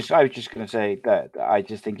finish. I was just going to say that I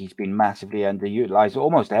just think he's been massively underutilized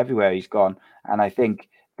almost everywhere he's gone, and I think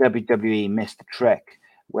WWE missed a trick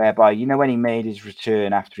whereby, you know, when he made his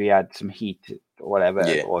return after he had some heat or whatever,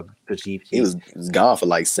 or perceived heat, he was gone for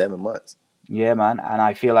like 7 months. Yeah, man, and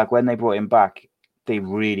I feel like when they brought him back, they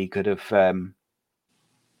really could have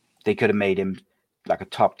made him like a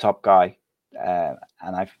top guy.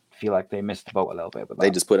 And I feel like they missed the boat a little bit with that. They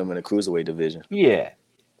just put him in a cruiserweight division. Yeah.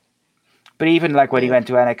 But even like when he went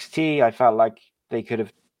to NXT, I felt like they could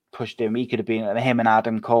have pushed him. He could have been him and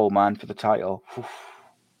Adam Cole, man, for the title.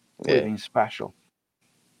 Would have been special.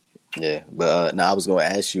 Yeah. But now I was going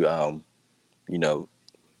to ask you, you know,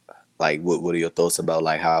 like what are your thoughts about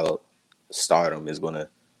like how Stardom is going to,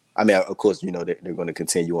 I mean, of course, you know, they're going to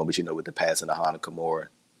continue on, but, you know, with the passing of Hana Kimura,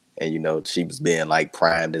 and, you know, she was being like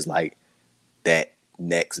primed as like that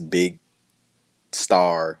next big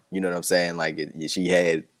star, you know what I'm saying? Like she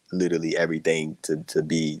had literally everything to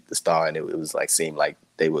be the star, and it was like seemed like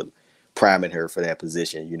they were priming her for that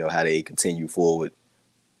position. You know how they continue forward,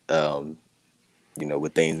 you know,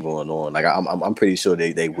 with things going on. Like I'm pretty sure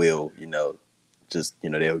they will, you know, just,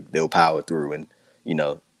 you know, they'll power through, and, you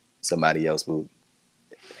know, somebody else will.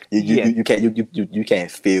 You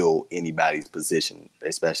can't fill anybody's position,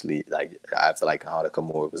 especially like I feel like Hana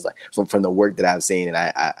Kimura was like from the work that I've seen, and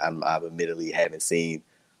I've admittedly haven't seen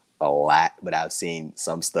a lot, but I've seen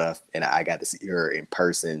some stuff, and I got to see her in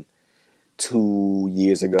person 2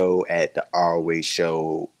 years ago at the ROH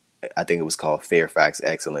show. I think it was called Fairfax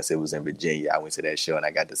Excellence. It was in Virginia. I went to that show, and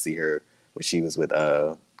I got to see her when she was with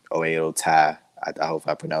Oedo Tai. I hope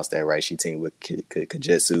I pronounced that right. She teamed with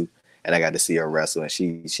Kajetsu. And I got to see her wrestle, and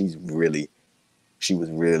she was really,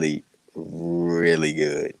 really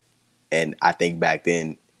good. And I think back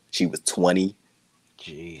then she was 20.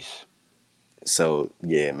 Jeez. So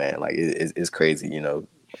yeah, man, like it's crazy, you know.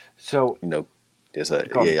 So, you know, there's a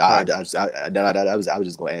I was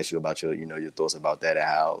just gonna ask you about your, you know, your thoughts about that and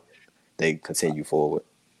how they continue forward.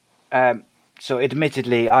 So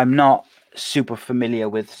admittedly, I'm not super familiar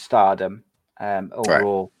with Stardom.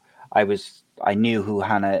 Overall, right. I knew who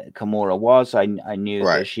Hana Kimura was. I knew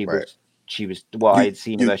that she was what I had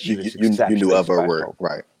seen of her. She was exceptionally you knew of her special. work,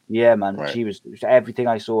 right? Yeah, man. Right. She was everything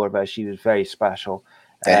I saw of her. She was very special.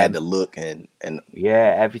 And had the look and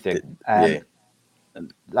yeah, everything.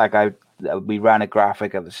 Like we ran a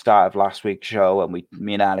graphic at the start of last week's show, and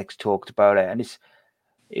me and Alex talked about it, and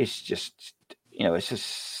it's just, you know, it's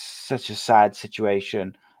just such a sad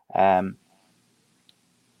situation. And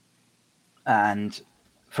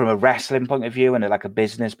from a wrestling point of view and like a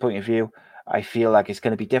business point of view, I feel like it's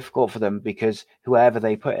going to be difficult for them, because whoever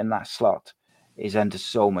they put in that slot is under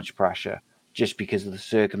so much pressure just because of the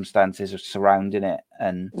circumstances surrounding it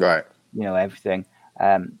and, right, you know, everything.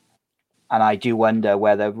 And I do wonder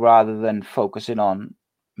whether, rather than focusing on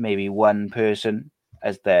maybe one person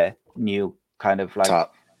as their new kind of like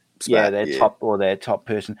top spot, their top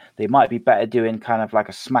person, they might be better doing kind of like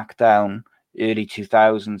a SmackDown early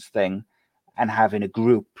 2000s thing and having a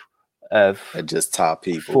group of just top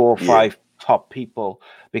people, 4 or 5 top people,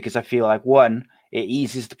 because I feel like, one, it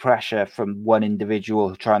eases the pressure from one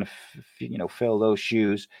individual trying to fill those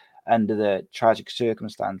shoes under the tragic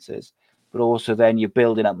circumstances, but also then you're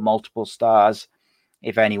building up multiple stars.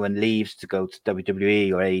 If anyone leaves to go to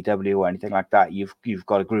WWE or AEW or anything like that, you've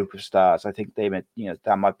got a group of stars. I think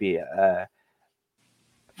that might be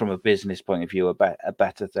from a business point of view a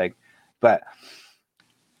better thing. But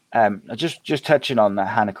just touching on the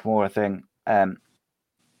Hana Kimura thing,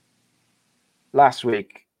 last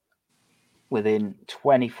week, within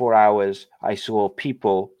 24 hours, I saw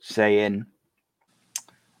people saying,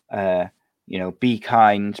 be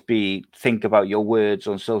kind, think about your words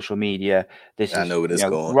on social media. I know where this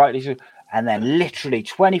going. Rightly so. And then literally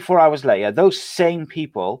 24 hours later, those same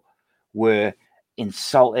people were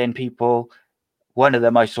insulting people. One of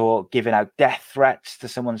them I saw giving out death threats to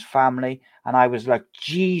someone's family. And I was like,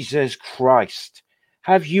 Jesus Christ,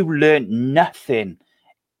 have you learned nothing?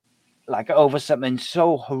 Like, over something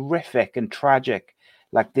so horrific and tragic.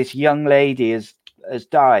 Like, this young lady has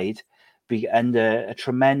died under a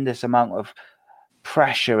tremendous amount of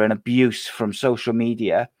pressure and abuse from social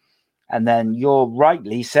media. And then you're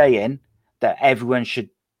rightly saying that everyone should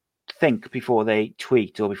think before they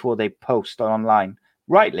tweet or before they post online.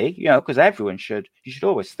 Rightly, because everyone should. You should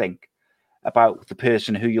always think about the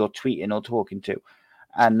person who you're tweeting or talking to.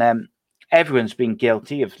 And everyone's been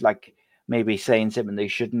guilty of, like, maybe saying something they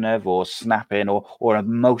shouldn't have, or snapping, or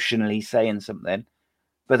emotionally saying something.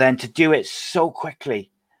 But then to do it so quickly,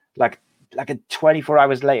 like 24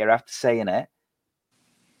 hours later after saying it,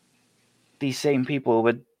 these same people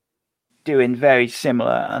were doing very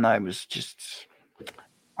similar, and I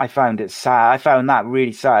found it sad. I found that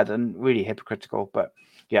really sad and really hypocritical. But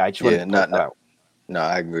yeah, I just wanted to point that out. No,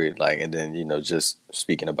 I agree. Like, and then just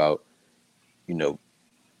speaking about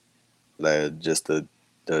just the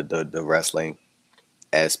wrestling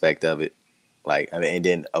aspect of it, like, I mean, and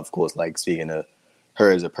then of course, like, speaking of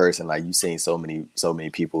her as a person, like, you've seen so many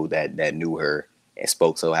people that knew her and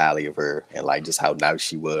spoke so highly of her, and like just how nice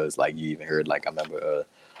she was. Like, you even heard, like, I remember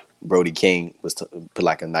Brody King was put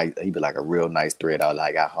like a real nice thread out,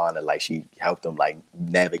 like, at Hana, like she helped him like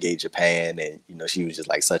navigate Japan, and she was just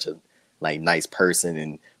like such a like nice person,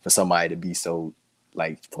 and for somebody to be so,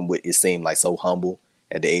 like, from what it seemed like, so humble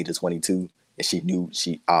at the age of 22, and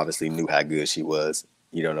she obviously knew how good she was.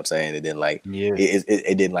 You know what I'm saying? And then, like,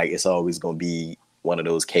 it didn't, like, it's always gonna be one of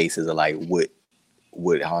those cases of like, what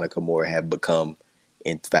would Hana Kimura have become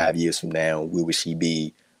in 5 years from now? Where would she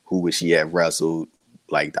be? Who would she have wrestled?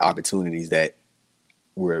 Like, the opportunities that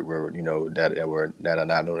were that are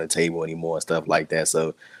not on the table anymore and stuff like that.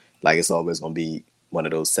 So, like, it's always gonna be one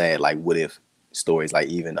of those sad, like, what if stories. Like,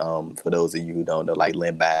 even for those of you who don't know, like,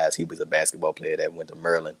 Len Bias, he was a basketball player that went to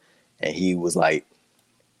Maryland, and he was like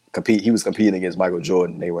competing against Michael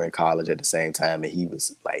Jordan. They were in college at the same time, and he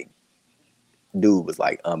was like, dude was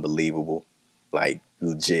like unbelievable, like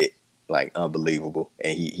legit, like unbelievable.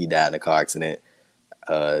 And he died in a car accident.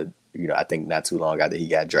 I think not too long after he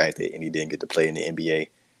got drafted, and he didn't get to play in the NBA.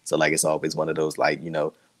 So, like, it's always one of those, like,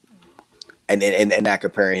 and not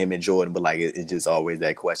comparing him and Jordan, but like, it's just always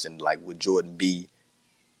that question, like, would Jordan be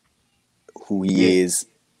who he is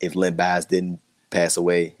if Len Bias didn't pass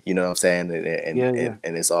away? You know what I'm saying?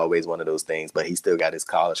 And it's always one of those things. But he still got his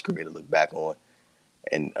college career to look back on.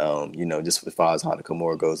 And just as far as Hana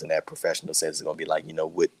Kimura goes in that professional sense, it's gonna be like,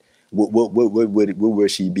 what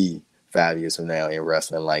would she be 5 years from now in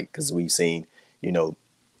wrestling? Like, because we've seen,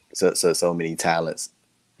 so many talents,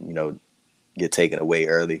 get taken away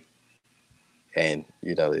early, and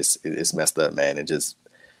it's messed up, man. And just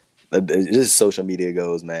social media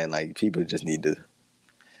goes, man. Like, people just need to,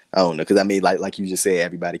 I don't know, because I mean, like you just said,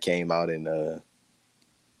 everybody came out and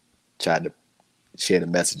tried to share the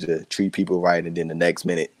message to treat people right, and then the next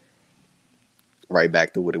minute, right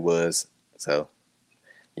back to what it was. So,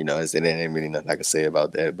 it ain't really nothing I can say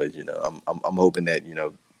about that. But I'm hoping that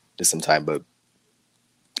there's some type of,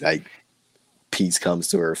 like, peace comes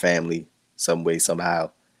to her family some way, somehow,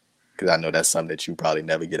 because I know that's something that you probably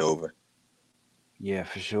never get over. Yeah,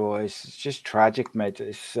 for sure. It's just tragic, mate.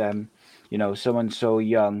 It's someone so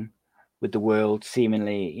young, with the world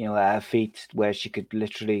seemingly at her feet, where she could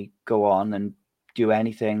literally go on and do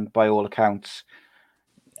anything. By all accounts,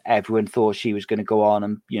 everyone thought she was going to go on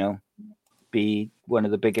and be one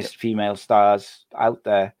of the biggest female stars out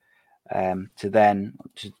there,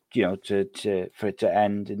 to for it to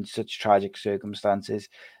end in such tragic circumstances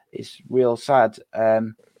is real sad.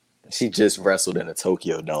 She just wrestled in a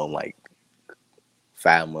Tokyo Dome like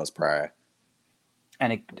 5 months prior.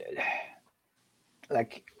 And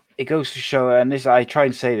it goes to show, and this, I try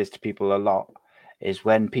and say this to people a lot, is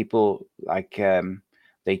when people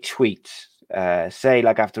they tweet, say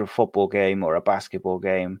like after a football game or a basketball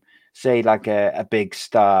game, say like a big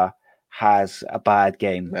star has a bad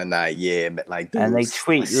game, and they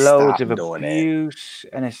tweet loads of abuse,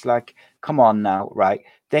 and it's like, come on now, right?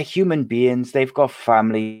 They're human beings. They've got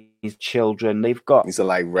families, children. They've got these are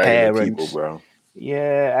like regular people, bro.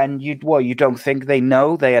 Yeah, and you don't think they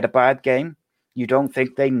know they had a bad game? You don't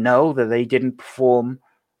think they know that they didn't perform,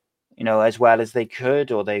 as well as they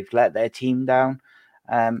could, or they've let their team down?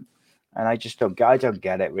 And I just don't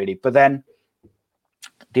get it really. But then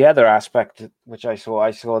the other aspect, which I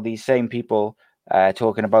saw these same people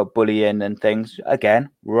talking about bullying and things, again,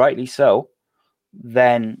 rightly so.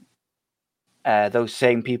 Then those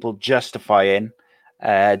same people justifying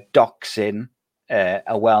doxing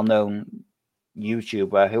a well-known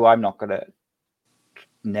YouTuber who I'm not going to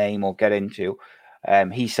name or get into.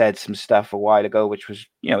 He said some stuff a while ago, which was,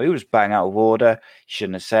 it was bang out of order. He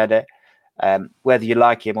shouldn't have said it. Whether you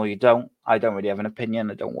like him or you don't, I don't really have an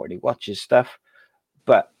opinion. I don't really watch his stuff.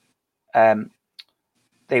 But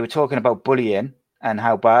they were talking about bullying and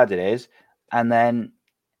how bad it is. And then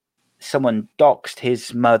someone doxed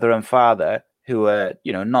his mother and father, who were,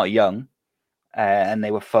 not young. And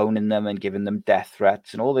they were phoning them and giving them death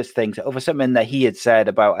threats and all these things over something that he had said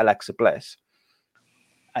about Alexa Bliss.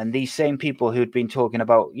 And these same people who'd been talking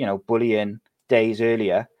about, bullying days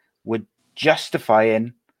earlier were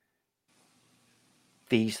justifying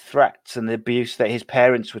these threats and the abuse that his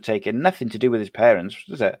parents were taking. Nothing to do with his parents,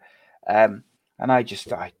 was it? And I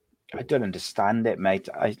don't understand it, mate.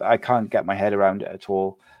 I can't get my head around it at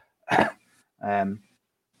all. But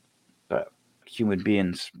human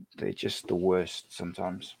beings, they're just the worst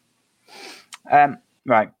sometimes.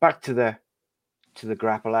 Right, back to the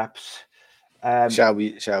grapple apps. Shall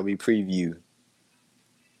we preview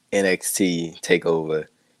NXT TakeOver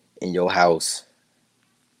in your house?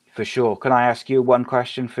 For sure. Can I ask you one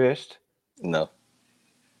question first? No.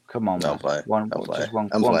 Come on, no, I'm playing. One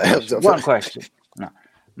question. One question. No.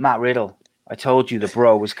 Matt Riddle, I told you the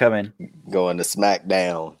bro was coming. Going to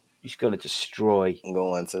SmackDown. He's going to destroy.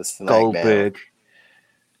 Going to SmackDown.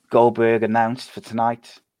 Goldberg announced for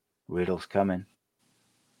tonight. Riddle's coming.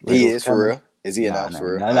 He is for real? Is he announced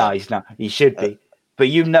for real? No, he's not. He should be. But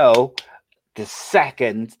the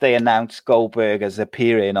second they announce Goldberg as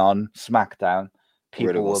appearing on SmackDown,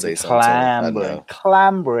 people will be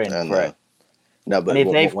clambering for it. No, but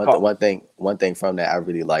one thing from that I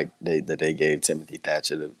really like that they gave Timothy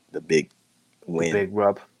Thatcher the big win, the big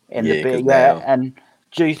rub in the big. Yeah, and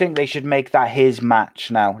do you think they should make that his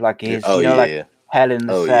match now, like his, like Hell in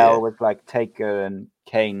the Cell with like Taker and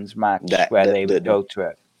Kane's match, where they would go to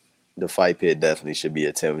it? The fight pit definitely should be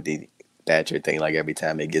a Timothy Thatcher thing. Like every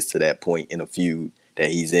time it gets to that point in a feud that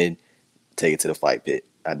he's in, take it to the fight pit.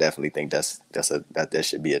 I definitely think that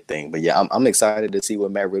should be a thing. But yeah, I'm excited to see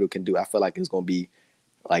what Matt Riddle can do. I feel like it's gonna be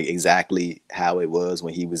like exactly how it was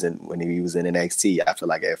when he was in NXT. I feel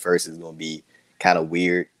like at first it's gonna be kind of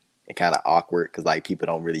weird and kind of awkward because like people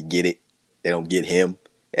don't really get it. They don't get him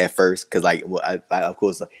at first because like I of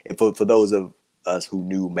course, and for those of us who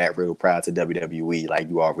knew Matt Riddle prior to WWE, like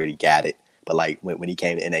you already got it. But like when he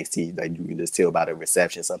came to NXT, like you can just tell by the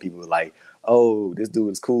reception. Some people were like, "Oh, this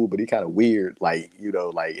dude is cool, but he kind of weird." Like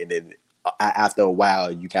and then after a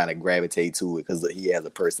while, you kind of gravitate to it because he has a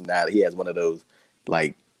personality. He has one of those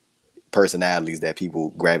like personalities that people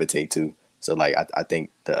gravitate to. So like I think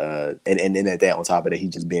and then at that on top of that, he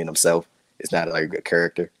just being himself. It's not like a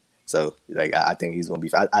character. So like I think he's gonna be.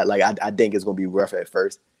 I think it's gonna be rough at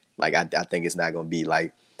first. Like I think it's not gonna be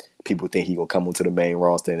like people think he's gonna come onto the main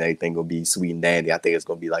roster and everything gonna be sweet and dandy. I think it's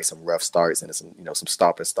gonna be like some rough starts and some some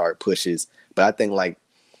stop and start pushes. But I think like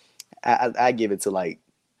I give it to like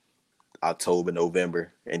October,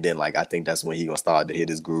 November, and then like I think that's when he's gonna start to hit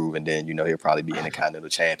his groove, and then he'll probably be Intercontinental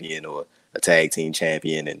champion or a tag team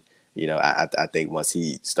champion, and I think once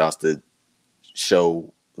he starts to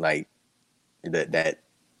show like that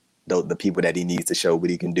the people that he needs to show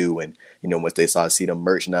what he can do, and once they start to see the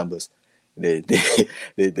merch numbers, they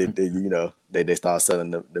start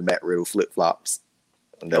selling the Matt Riddle flip flops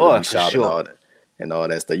and shop sure. and all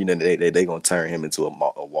that stuff. They gonna turn him into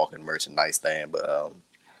a walking merchandise stand. But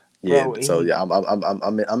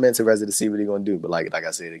I'm interested to see what he's gonna do. But like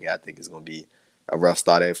I said again, I think it's gonna be a rough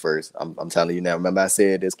start at first. I'm telling you now. Remember I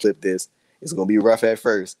said this, clip this. It's gonna be rough at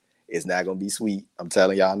first. It's not gonna be sweet. I'm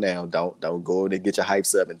telling y'all now. Don't go and get your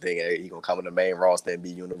hypes up and think hey, he gonna come in the main roster and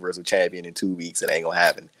be Universal Champion in 2 weeks. It ain't gonna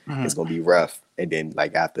happen. It's gonna be rough. And then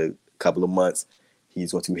like after a couple of months,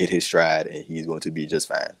 he's going to hit his stride and he's going to be just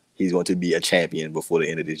fine. He's going to be a champion before the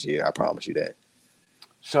end of this year. I promise you that.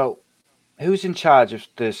 So, who's in charge of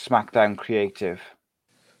the SmackDown creative?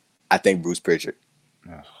 I think Bruce Pritchard.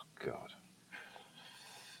 Oh God.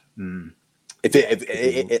 I'm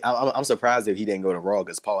surprised if he didn't go to Raw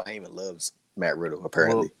because Paul Heyman loves Matt Riddle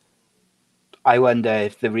apparently. Well, I wonder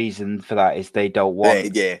if the reason for that is they don't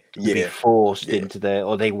want to be forced into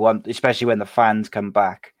or they want, especially when the fans come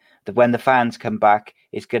back. That when the fans come back,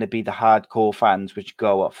 it's going to be the hardcore fans which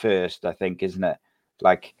go up first. I think, isn't it?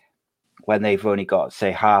 Like when they've only got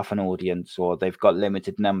say half an audience or they've got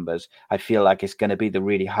limited numbers. I feel like it's going to be the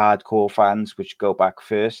really hardcore fans which go back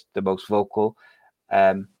first, the most vocal.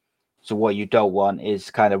 So what you don't want is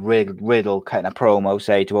kind of Riddle kind of promo,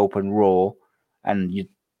 say, to open Raw, and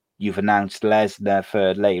you've announced Lesnar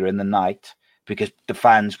for later in the night because the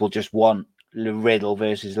fans will just want Riddle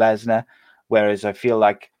versus Lesnar. Whereas I feel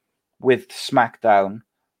like with SmackDown,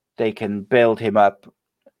 they can build him up.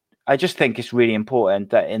 I just think it's really important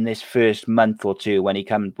that in this first month or two, when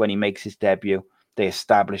he makes his debut, they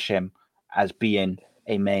establish him as being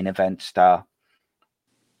a main event star.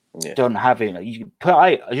 Yeah. Don't have him. What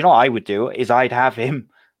I would do is I'd have him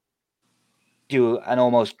do an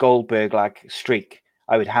almost Goldberg like streak.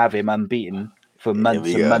 I would have him unbeaten for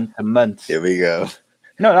months and months and months. Here we go.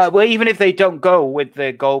 No, well, even if they don't go with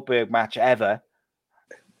the Goldberg match ever,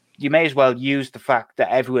 you may as well use the fact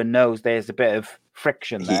that everyone knows there's a bit of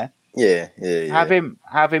friction there. Yeah.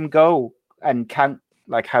 Have him go and count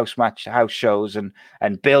like house shows and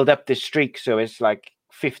build up this streak so it's like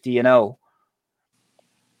 50-0.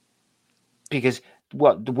 Because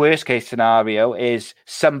what the worst case scenario is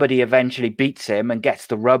somebody eventually beats him and gets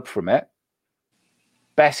the rub from it.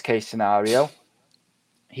 Best case scenario,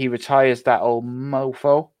 he retires that old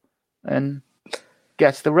mofo and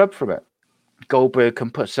gets the rub from it. Goldberg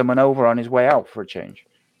can put someone over on his way out for a change.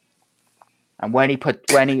 And when he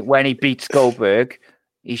beats Goldberg,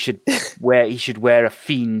 he should wear a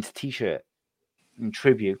Fiend t-shirt in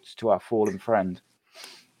tribute to our fallen friend.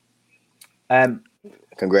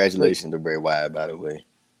 Congratulations to Bray Wyatt, by the way.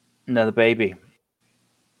 Another baby.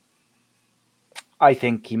 I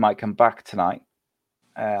think he might come back tonight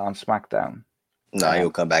on SmackDown. No,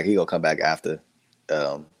 he'll come back. He'll come back after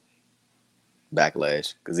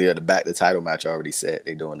Backlash because the title match already set.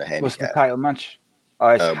 They're doing the handicap. What's the title match? Oh,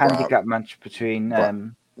 it's a handicap match between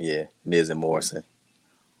Miz and Morrison.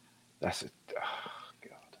 God.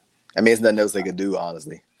 I mean, it's nothing else they could do.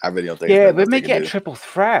 Honestly, I really don't think. Yeah, but make it a triple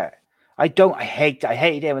threat. I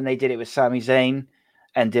hated it when they did it with Sami Zayn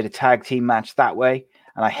and did a tag team match that way,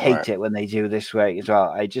 and I hate it when they do this way as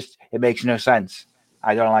well. It makes no sense.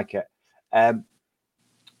 I don't like it.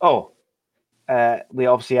 We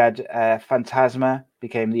obviously had Phantasma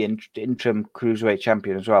became the interim cruiserweight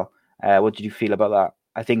champion as well. What did you feel about that?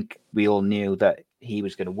 I think we all knew that he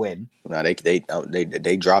was going to win. No, they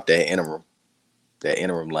dropped that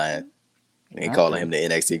interim line. They calling him the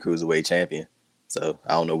NXT cruiserweight champion. So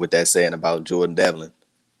I don't know what that's saying about Jordan Devlin,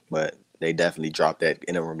 but they definitely dropped that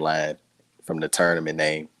interim line from the tournament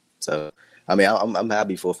name. So I mean, I'm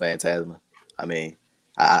happy for Phantasma. I mean,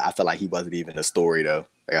 I feel like he wasn't even a story though.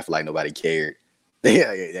 Like I feel like nobody cared.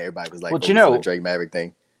 Yeah, everybody was like, the Drake Maverick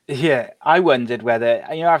thing. Yeah, I wondered whether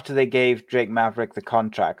after they gave Drake Maverick the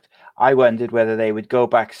contract, I wondered whether they would go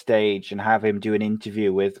backstage and have him do an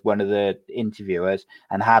interview with one of the interviewers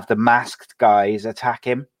and have the masked guys attack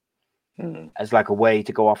him. As like a way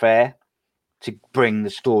to go off air to bring the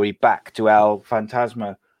story back to El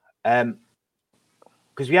Phantasma.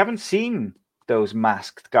 Because we haven't seen those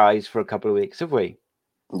masked guys for a couple of weeks, have we?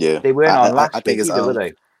 Yeah. They weren't on last week either, were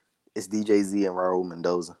they? It's DJZ and Raul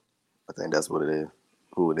Mendoza. I think that's what it is.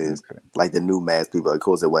 Who it is. Okay. Like the new masked people. Of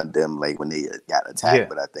course, it wasn't them like when they got attacked,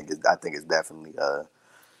 but I think it's definitely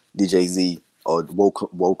DJZ or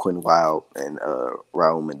Woken Wild and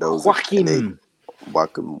Raul Mendoza. Joaquin.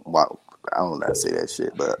 I don't know how to say that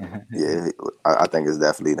shit, but yeah, I think it's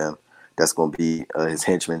definitely them. That's going to be his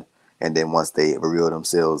henchmen. And then once they reveal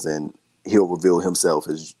themselves, and he'll reveal himself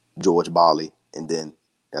as George Barley, and then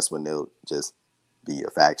that's when they'll just be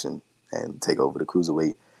a faction and take over the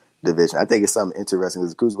cruiserweight division. I think it's something interesting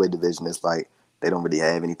because the cruiserweight division is like they don't really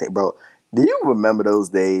have anything, bro. Do you remember those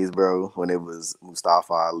days, bro, when it was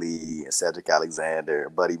Mustafa Ali and Cedric Alexander,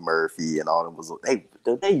 Buddy Murphy, and all them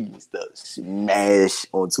they used to smash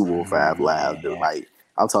on 205 Live. Yeah. Like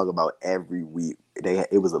I'm talking about every week.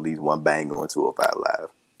 It was at least one bang on 205 Live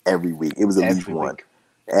every week. It was at least one.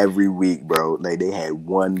 every week, bro. Like they had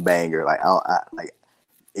one banger. Like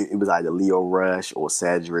it was either Leo Rush or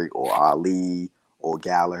Cedric or Ali or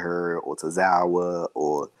Gallagher or Tozawa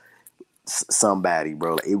or somebody,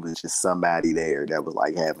 bro. Like, it was just somebody there that was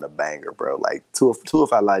like having a banger, bro. Like two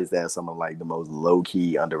of our lights that some of like the most low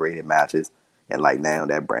key underrated matches, and like now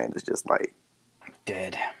that brand is just like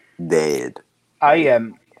Dead. dead.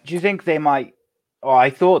 Do you think they might? Or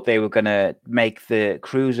I thought they were gonna make the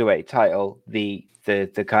cruiserweight title the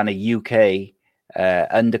kind of UK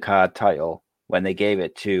undercard title when they gave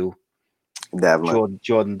it to Devlin.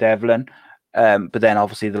 Jordan Devlin. But then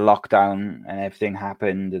obviously the lockdown and everything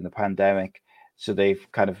happened and the pandemic, so they've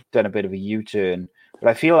kind of done a bit of a U-turn. But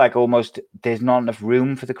I feel like almost there's not enough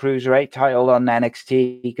room for the cruiserweight title on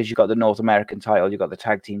NXT because you've got the North American title, you've got the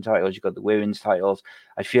tag team titles, you've got the women's titles.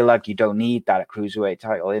 I feel like you don't need that cruiserweight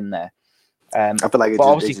title in there. I feel like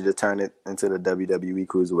they should just turn it into the WWE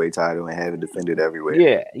Cruiserweight title and have it defended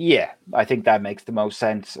everywhere. Yeah. I think that makes the most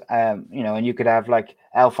sense. And you could have like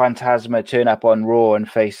El Phantasma turn up on Raw and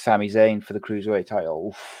face Sami Zayn for the Cruiserweight title.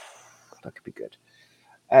 Oof, that could be good.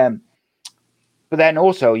 But then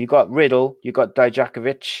also you got Riddle, you got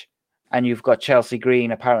Dijakovic, and you've got Chelsea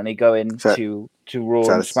Green apparently going to Raw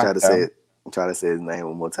and SmackDown. Try to say his name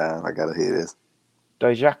one more time. I gotta hear this.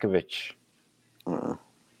 Dijakovic.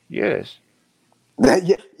 Yes.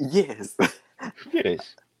 Yes.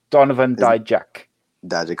 Yes. Donovan Dijak.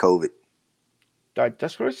 Dijakovic.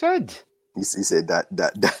 That's what I said. You said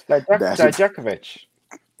Dijakovic.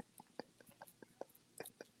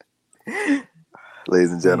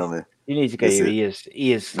 Ladies and gentlemen. You need to get your ears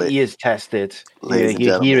tested.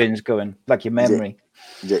 Your hearing's going, like your memory.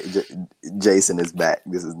 Jason is back.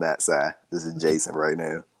 This is not Si. This is Jason right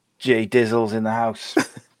now. Jay Dizzle's in the house.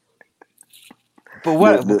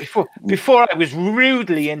 But before I was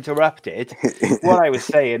rudely interrupted, what I was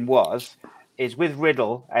saying is with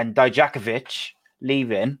Riddle and Dijakovic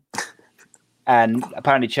leaving, and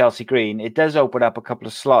apparently Chelsea Green, it does open up a couple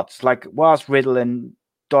of slots. Like whilst Riddle and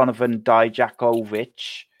Donovan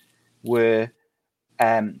Dijakovic were,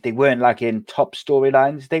 they weren't like in top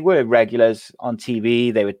storylines. They were regulars on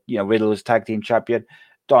TV. They were, Riddle was tag team champion.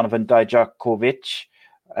 Donovan Dijakovic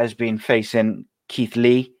has been facing Keith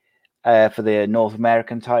Lee for the North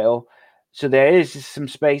American title. So there is some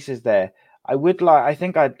spaces there. I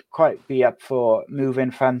think I'd quite be up for moving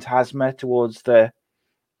Phantasma towards the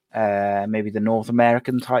maybe the North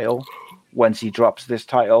American title once he drops this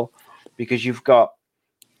title, because you've got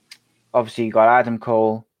Adam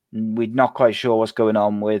Cole. We're not quite sure what's going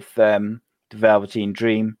on with the Velveteen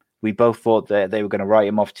Dream. We both thought that they were going to write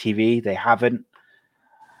him off TV. They haven't.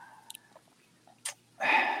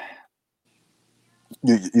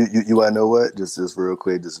 You want to know what? Just real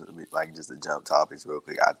quick, just to jump topics real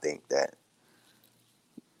quick. I think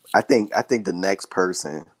the next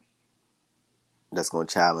person that's going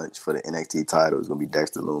to challenge for the NXT title is going to be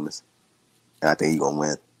Dexter Lumis, and I think he's going to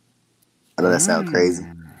win. I know that sounds crazy.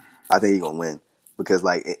 I think he's going to win because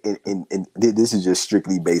in this is just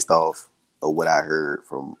strictly based off of what I heard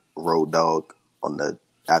from Road Dogg on the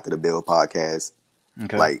After the Bill podcast.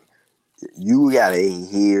 Okay. Like, you gotta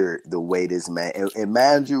hear the way this man, and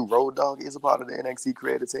mind you, Road Dogg is a part of the NXT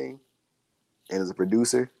creative team and is a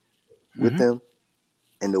producer with them.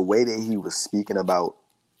 And the way that he was speaking about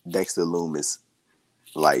Dexter Lumis,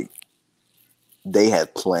 like, they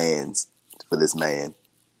had plans for this man.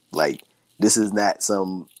 Like, this is not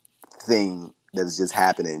some thing that is just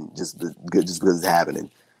happening just because it's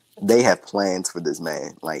happening. They have plans for this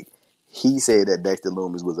man. Like, he said that Dexter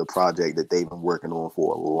Lumis was a project that they've been working on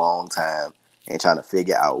for a long time and trying to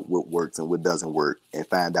figure out what works and what doesn't work, and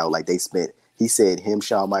find out, like, he said him,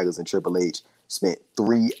 Shawn Michaels, and Triple H spent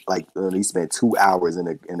 2 hours in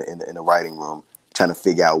a writing room trying to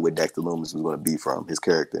figure out what Dexter Lumis was going to be from his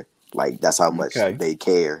character. Like, that's how much they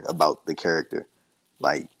care about the character.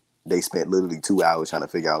 Like, they spent literally 2 hours trying to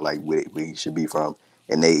figure out, like, where he should be from.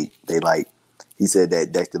 And they he said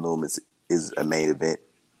that Dexter Lumis is a main event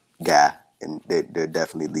guy, and they're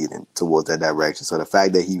definitely leading towards that direction. So the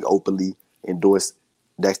fact that he openly endorsed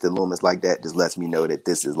Dexter Lumis like that just lets me know that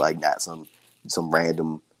this is like not some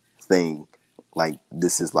random thing. Like,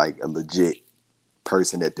 this is like a legit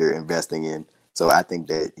person that they're investing in. So I think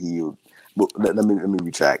that let me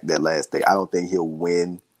retract that last thing. I don't think he'll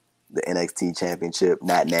win the NXT championship,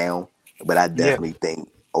 not now, but I definitely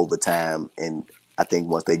think over time, and I think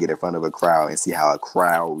once they get in front of a crowd and see how a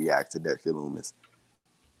crowd reacts to Dexter Lumis,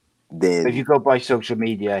 then if you go by social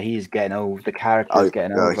media, he's getting over. The character's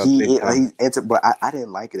getting over. But I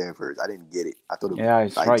didn't like it at first. I didn't get it. I thought it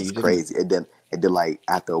was just crazy. And then like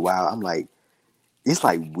after a while, I'm like, it's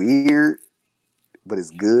like weird, but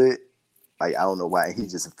it's good. Like I don't know why he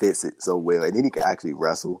just fits it so well, and then he can actually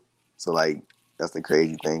wrestle. So like that's the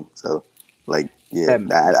crazy thing. So like yeah, I Yeah, we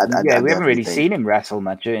haven't definitely really think. seen him wrestle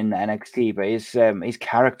much in NXT, but his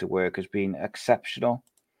character work has been exceptional.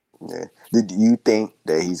 Yeah. Do you think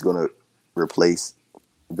that he's gonna replace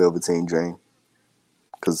Velveteen Dream?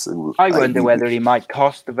 Because I like wonder whether he might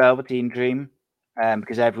cost the Velveteen Dream,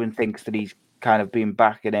 because everyone thinks that he's kind of been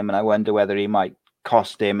backing him, and I wonder whether he might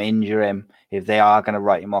cost him, injure him, if they are going to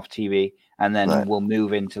write him off TV, and then right. we'll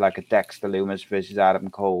move into like a Dexter Lumis versus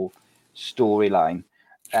Adam Cole storyline.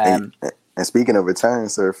 And, and speaking of return,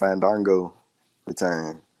 Sir Fandango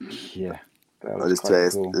return. Yeah, that Oh, was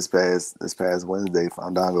quite cool. this past Wednesday,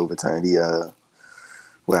 Fandango returned.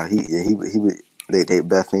 Well he would they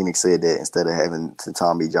Beth Phoenix said that instead of having to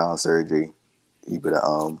Tommy John surgery, he would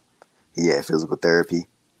he had physical therapy,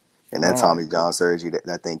 and that All right, Tommy John surgery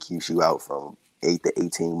that thing keeps you out from 8 to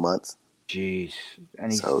 18 months. jeez,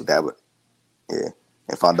 and he's So that would yeah.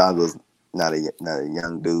 And Fandango's not a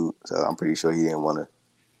young dude, so I'm pretty sure he didn't want to.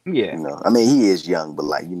 yeah, I mean, he is young, but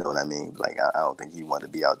like, you know what I mean? Like, I don't think he wanted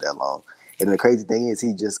to be out that long. And the crazy thing is,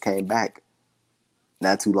 he just came back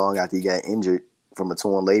not too long after he got injured from a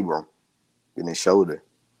torn labrum in his shoulder.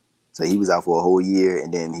 So he was out for a whole year,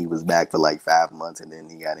 and then he was back for like 5 months, and then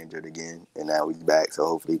he got injured again, and now he's back. So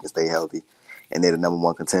hopefully he can stay healthy. And they're the number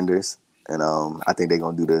one contenders, and I think they're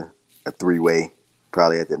gonna do a 3-way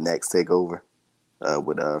probably at the next takeover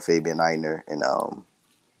with Fabian Eichner and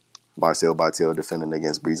Marcel Bartel defending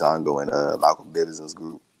against Breezango and Malcolm Bivens'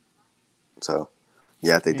 group. So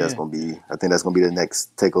yeah, I think that's gonna be the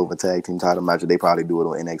next takeover tag team title match. They probably do it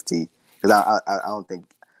on NXT because I don't think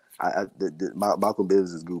Malcolm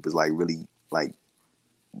Bivens' group is like really like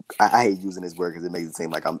I hate using this word because it makes it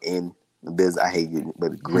seem like I'm in the business. I hate it,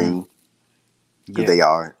 but green because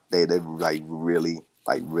they're like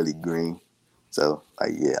really green. So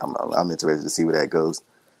like yeah, I'm interested to see where that goes.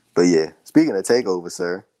 But yeah, speaking of takeover,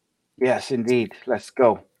 sir. yes, indeed. Let's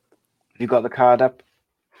go. Have you got the card up?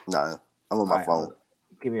 Nah, I'm on my phone.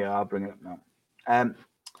 I'll bring it up now.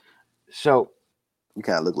 So You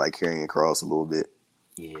kind of look like Karrion Kross a little bit.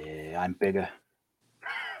 yeah, I'm bigger.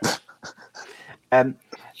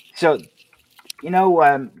 So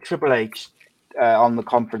Triple H on the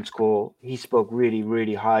conference call, he spoke really,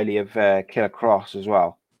 really highly of Killer Cross as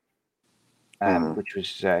well, which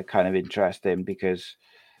was kind of interesting because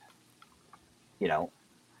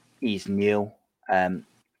he's new.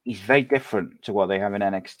 He's very different to what they have in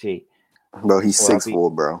NXT. Bro, he's So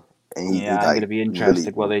 6'4", bro, and he I'm like going to be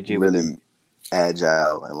interested what they do with him. really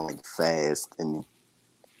agile and like fast, and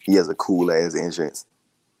he has a cool ass entrance.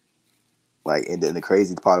 Like, and then the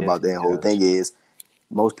crazy part about that whole thing is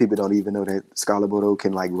most people don't even know that Scarlett Bordeaux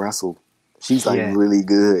can like wrestle. She's like really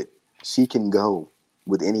good. She can go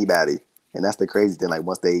with anybody, and that's the crazy thing. Like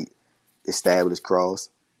once they establish Cross,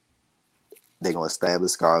 they're gonna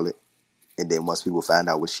establish Scarlett, and then once people find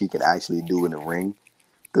out what she can actually do in the ring,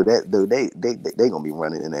 they gonna be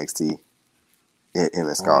running NXT. Him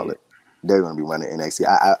and Scarlett, they're gonna be running NXT.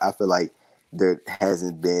 I feel like there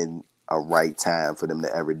hasn't been a right time for them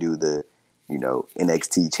to ever do the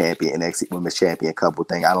NXT champion, NXT women's champion couple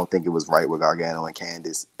thing. I don't think it was right with Gargano and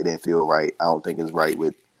Candice. It didn't feel right. I don't think it's right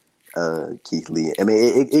with Keith Lee. I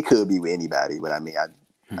mean, it could be with anybody, but I mean, I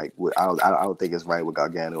don't think it's right with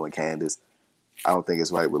Gargano and Candice. I don't think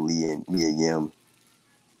it's right with Lee and Mia Yim.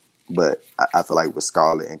 But I feel like with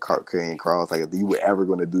Scarlett and Karrion Kross, like if you were ever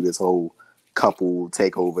going to do this whole couple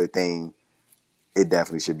takeover thing, it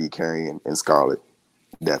definitely should be Karrion and Scarlett.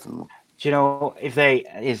 Definitely. Do you know, here's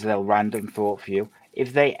a little random thought for you.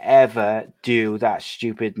 If they ever do that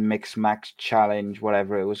stupid Mix Max challenge,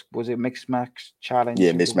 whatever it was it Mix Max challenge?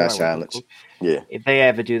 Yeah, Mix Max challenge. Yeah. If they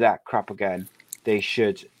ever do that crap again, they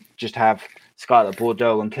should just have Scarlett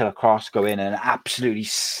Bordeaux and Killer Cross go in and absolutely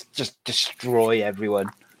just destroy everyone.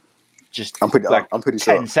 I'm pretty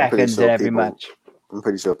sure 10 seconds in every match. I'm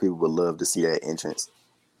pretty sure people would love to see that entrance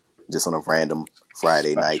just on a random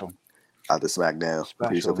Friday night after SmackDown. I'm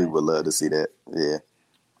pretty sure people would love to see that. Yeah.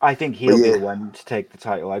 I think he'll be the one to take the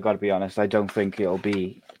title. I got to be honest. I don't think it'll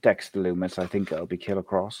be Dexter Lumis. I think it'll be Killer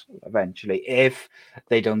Cross eventually, if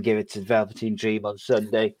they don't give it to Velveteen Dream on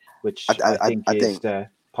Sunday, which I think is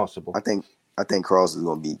possible. I think Cross is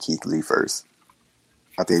going to beat Keith Lee first.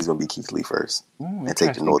 I think he's going to beat Keith Lee first and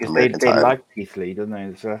take the North American title. They like Keith Lee, don't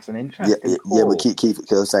they? So that's an interesting call. Yeah, but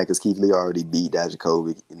because Keith Lee already beat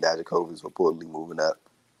Dijakovic, and Dijakovic is reportedly moving up,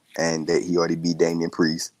 and that he already beat Damian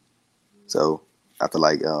Priest. So I feel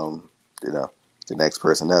like the next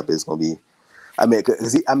person up is going to be. I mean,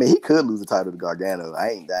 he could lose the title to Gargano.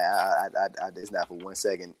 It's not for 1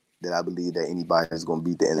 second that I believe that anybody is going to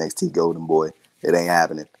beat the NXT Golden Boy. It ain't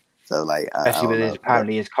happening. So like, I Especially don't with know.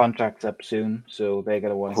 apparently his contract's up soon, so they're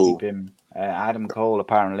gonna want to Who? keep him. Adam Cole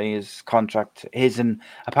apparently his contract, his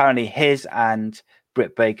and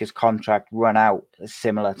Britt Baker's contract run out at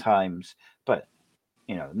similar times, but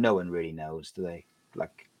no one really knows, do they?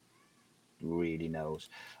 Like, really knows.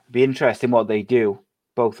 It'd be interesting what they do,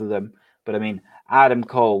 both of them. But I mean, Adam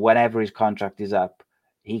Cole, whenever his contract is up,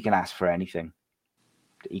 he can ask for anything.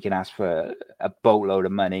 He can ask for a boatload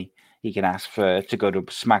of money. He can ask to go to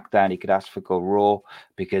SmackDown. He could ask for go Raw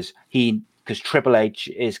because Triple H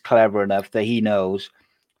is clever enough that he knows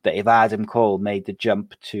that if Adam Cole made the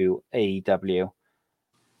jump to AEW,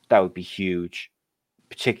 that would be huge,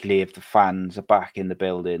 particularly if the fans are back in the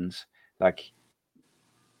buildings. Like,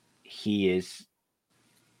 he is,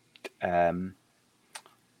 I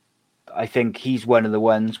think he's one of the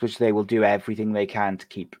ones which they will do everything they can to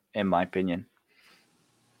keep, in my opinion.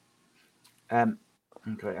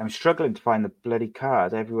 Okay, I'm struggling to find the bloody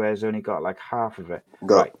card. Everywhere's only got like half of it.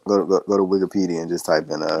 Go to Wikipedia and just type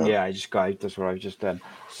in. Yeah, that's what I've just done.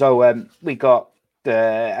 So we got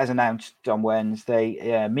as announced on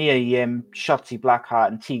Wednesday, Mia Yim, Shotzi Blackheart,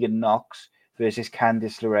 and Tegan Knox versus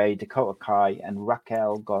Candice LeRae, Dakota Kai, and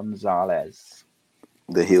Raquel Gonzalez.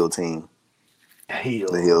 The heel team. The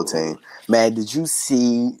heel team. Man, did you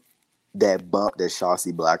see that bump that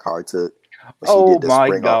Shotzi Blackheart took? Oh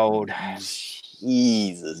my God.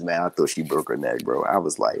 Jesus, man. I thought she broke her neck, bro. I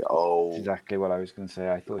was like, oh. That's exactly what I was going to say.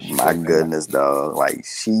 I thought she my goodness, dog. Like,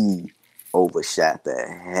 she overshot the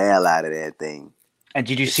hell out of that thing. And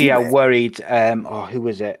did you see how worried, who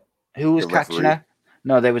was it? Who was catching her?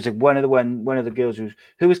 No, there was one of the girls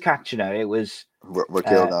who was catching her. It was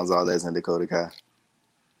Raquel Gonzalez and Dakota Kai.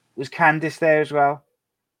 Was Candice there as well?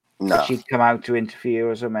 No. She'd come out to interfere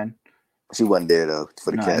or something. She wasn't there though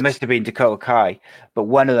for the catch. It must have been Dakota Kai. But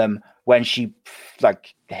one of them, when she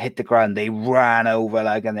hit the ground, they ran over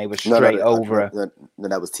and they were straight over her. No,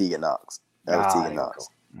 that was Tegan Knox. That was Tegan Knox.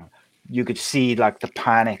 You could see the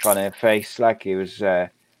panic on her face. Like, it was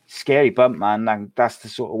scary bump, man. Like, that's the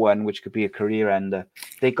sort of one which could be a career ender.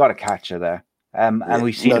 They got to catch her there. And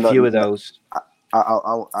we've seen a few of those.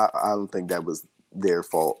 I don't think that was their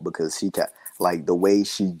fault because she the way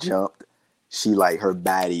she jumped, she her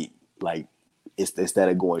body instead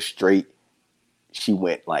of going straight, she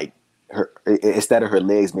went instead of her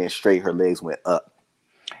legs being straight, her legs went up.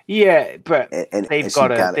 Yeah, but they've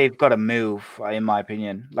got to move, in my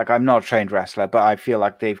opinion. Like, I'm not a trained wrestler, but I feel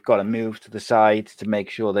like they've got to move to the side to make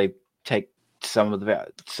sure they take some of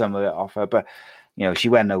it off her. But she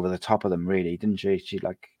went over the top of them, really, didn't she? She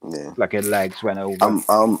her legs went over.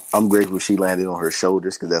 I'm grateful she landed on her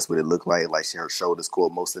shoulders because that's what it looked like. Like, her shoulders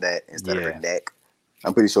caught most of that instead of her neck.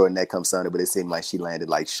 I'm pretty sure her neck comes under, but it seemed like she landed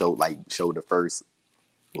shoulder first,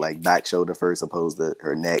 back shoulder first, opposed to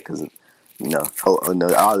her neck because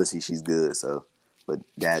obviously she's good. So, but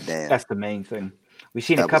goddamn, that's the main thing. We've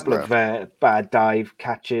seen a couple of bad dive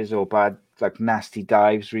catches or bad nasty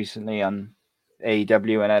dives recently on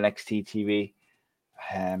AEW and NXT TV.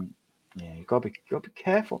 You gotta be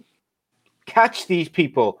careful. Catch these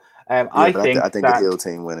people. I think the heel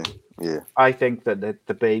team winning. Yeah, I think that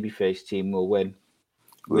the babyface team will win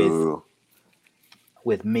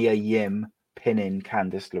with Mia Yim pinning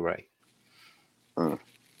Candice LeRae.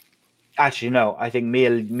 Actually, no. I think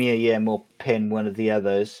Mia Yim will pin one of the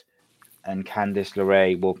others, and Candice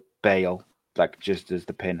LeRae will bail just as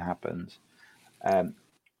the pin happens. I'm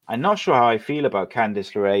not sure how I feel about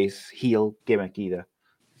Candice LeRae's heel gimmick either.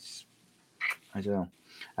 I don't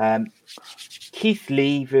know. Keith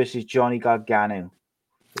Lee versus Johnny Gargano.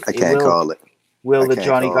 I can't call it. Will the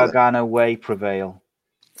Johnny Gargano way prevail?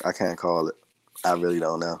 I can't call it. I really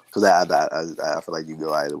don't know because I feel like you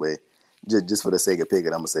go either way. Just for the sake of picking,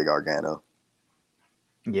 I'm gonna say Gargano.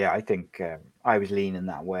 Yeah, I think I was leaning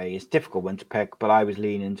that way. It's a difficult one to pick, but I was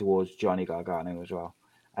leaning towards Johnny Gargano as well.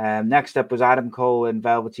 Next up was Adam Cole and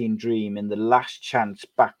Velveteen Dream in the last chance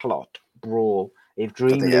backlot brawl. If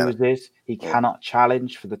Dream loses, he cannot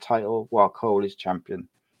challenge for the title while Cole is champion.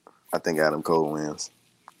 I think Adam Cole wins.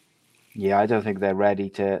 Yeah, I don't think they're ready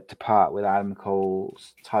to part with Adam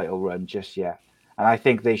Cole's title run just yet. And I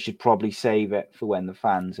think they should probably save it for when the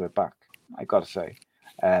fans are back, I got to say.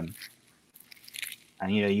 And,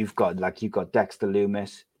 you've got Dexter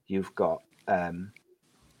Lumis, you've got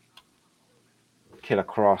Killer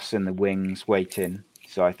Cross in the wings waiting.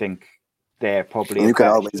 So I think they're probably... You can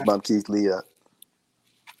always bump Keith Lee up.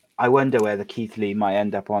 I wonder whether Keith Lee might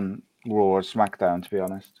end up on Raw or SmackDown, to be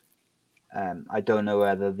honest. I don't know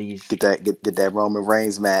whether these... Get that Roman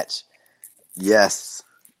Reigns match. Yes.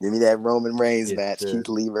 Give me that Roman Reigns match. Keith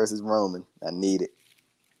Lee versus Roman. I need it.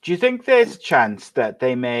 Do you think there's a chance that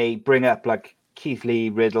they may bring up Keith Lee,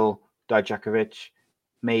 Riddle, Dijakovic,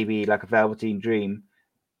 maybe like a Velveteen Dream.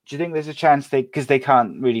 Do you think there's a chance because they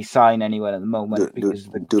can't really sign anyone at the moment because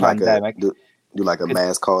of the pandemic? Do like a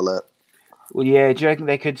mass call up? Well, yeah. Do you reckon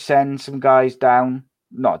they could send some guys down?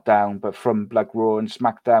 Not down, but from like Raw and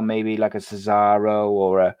SmackDown, maybe like a Cesaro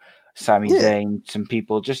or a Sami Zayn, some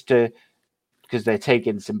people just because they're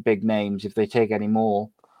taking some big names. If they take any more,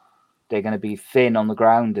 they're going to be thin on the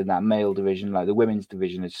ground in that male division. Like the women's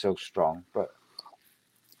division is so strong, but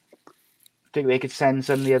I think they could send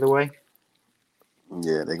some the other way.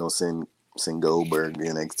 Yeah, they're gonna send Goldberg to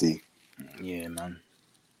NXT. Yeah, man.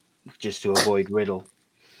 Just to avoid Riddle.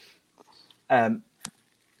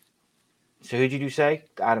 So who did you say?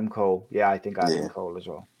 Adam Cole. Yeah, I think Adam Cole as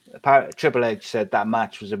well. Triple H said that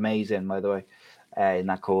match was amazing, by the way, in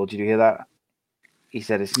that call. Did you hear that? He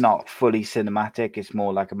said it's not fully cinematic. It's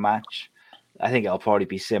more like a match. I think it'll probably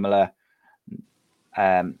be similar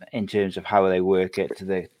in terms of how they work it to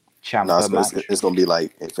the Ciampa match. It's going to be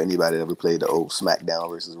like if anybody ever played the old SmackDown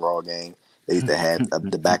versus Raw game, they used to have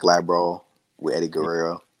the Backlight Brawl with Eddie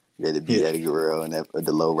Guerrero. You had to beat Eddie Guerrero and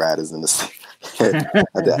the Low Riders in the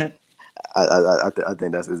I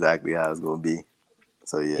think that's exactly how it's going to be.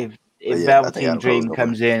 So, yeah. If Velveteen Dream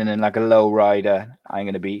comes in and like a low rider, I'm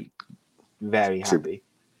going to be very happy.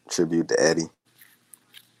 Tribute to Eddie.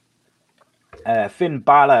 Finn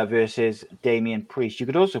Balor versus Damian Priest. You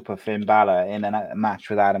could also put Finn Balor in a match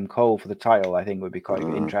with Adam Cole for the title. I think would be quite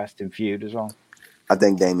an interesting feud as well. I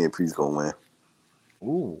think Damian Priest going to win.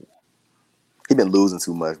 Ooh. He's been losing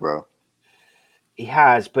too much, bro. He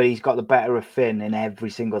has, but he's got the better of Finn in every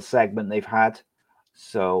single segment they've had.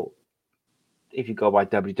 So if you go by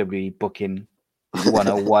WWE booking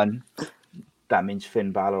 101, that means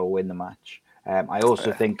Finn Balor will win the match. I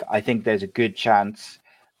also think there's a good chance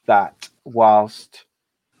that whilst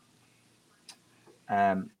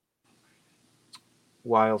for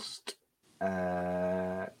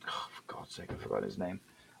God's sake, I forgot his name.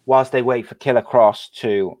 Whilst they wait for Killer Cross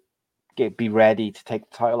to be ready to take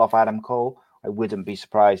the title off Adam Cole, I wouldn't be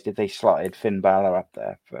surprised if they slotted Finn Balor up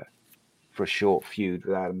there for a short feud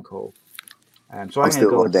with Adam Cole. So I'm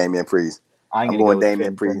still going Damian Priest. I'm going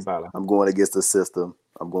Damian Priest. I'm going against the system.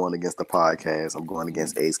 I'm going against the podcast. I'm going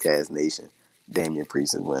against Ace Cast Nation. Damian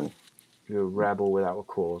Priest is winning. You're a rebel without a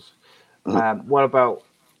cause. What about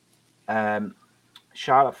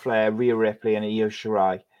Charlotte Flair, Rhea Ripley, and Io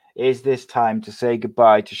Shirai? Is this time to say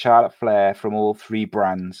goodbye to Charlotte Flair from all three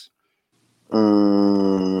brands?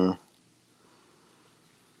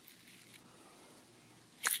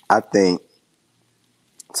 I think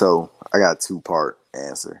so. I got a 2-part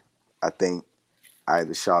answer. I think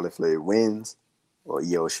either Charlotte Flair wins or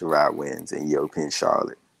Io Shirai wins and Io pins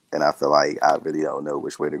Charlotte. And I feel like I really don't know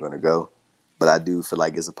which way they're going to go. But I do feel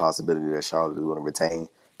like it's a possibility that Charlotte is going to retain.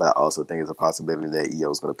 But I also think it's a possibility that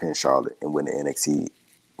Io is going to pin Charlotte and win the NXT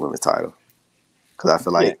Women's title. Because I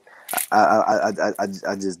feel like I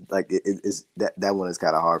just like it's that one is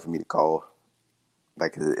kind of hard for me to call.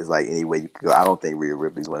 Like it's like any way you could go. I don't think Rhea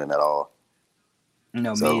Ripley's winning at all.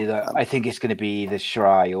 No, me either. I think it's going to be either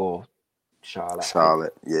Shirai or Charlotte.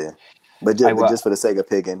 Charlotte, yeah. But just for the sake of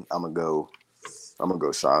picking, I'm gonna go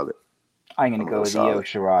Charlotte. I'm going to go with Io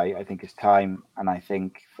Shirai. I think it's time, and I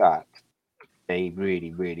think that they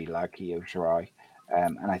really, really like Io Shirai,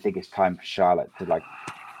 and I think it's time for Charlotte to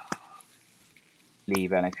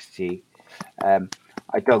leave NXT.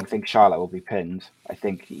 I don't think Charlotte will be pinned. I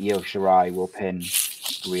think Io Shirai will pin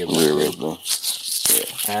Rhea Ripley.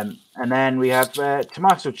 Yeah. And then we have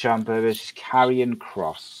Tommaso Ciampa versus Karrion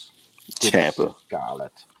Kross. Ciampa.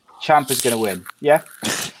 Scarlett. Ciampa's going to win. Yeah?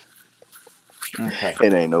 Okay.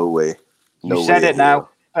 It ain't no way. You said it now.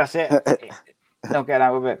 That's it. Don't get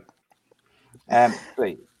out of it.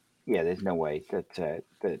 But yeah, there's no way that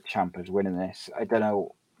Ciampa's winning this. I don't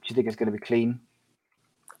know. Do you think it's going to be clean?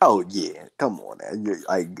 Oh yeah, come on, man.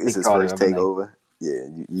 It's his first takeover. Yeah,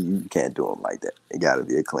 you can't do him like that. It got to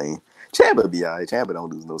be a clean. Ciampa be all right. Ciampa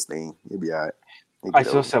don't lose no steam. He'll be all right. I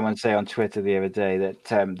saw someone say on Twitter the other day that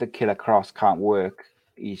the Killer Cross can't work.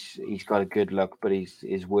 He's got a good look, but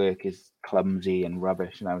his work is clumsy and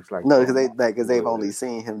rubbish. And I was like, no, because they've only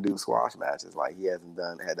seen him do squash matches. Like he hasn't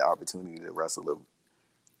had the opportunity to wrestle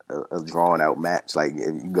a drawn out match. Like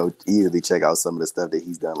if you go easily check out some of the stuff that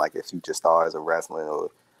he's done, like at Future Stars of Wrestling,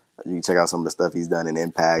 or you can check out some of the stuff he's done in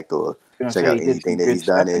Impact, or check out anything that he's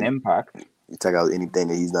done in Impact. You check out anything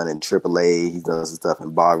that he's done in AAA. He's done some stuff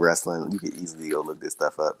in bar wrestling. You can easily go look this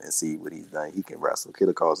stuff up and see what he's done. He can wrestle.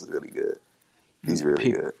 Killer Cross is really good. He's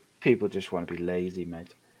really good. People just want to be lazy,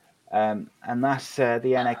 mate. And that's the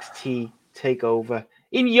NXT takeover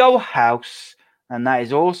in your house. And that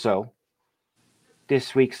is also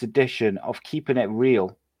this week's edition of Keeping It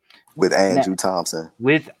Real with Andrew Thompson.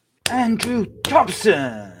 With Andrew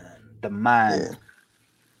Thompson, the man. Yeah.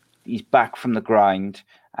 He's back from the grind.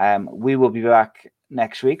 We will be back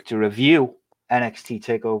next week to review NXT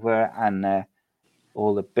TakeOver and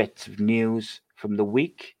all the bits of news from the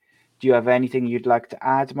week. Do you have anything you'd like to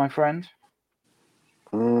add, my friend?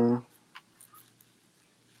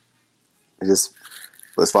 Just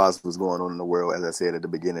as far as what's going on in the world, as I said at the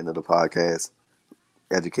beginning of the podcast,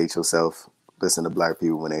 educate yourself. Listen to black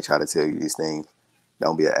people when they try to tell you these things.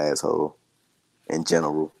 Don't be an asshole in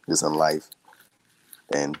general, just in life.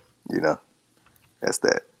 And, that's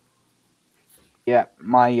that. Yeah,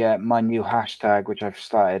 my new hashtag, which I've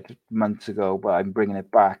started months ago, but I'm bringing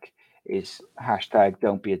it back, is hashtag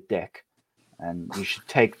don't be a dick. And you should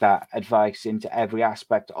take that advice into every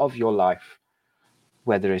aspect of your life,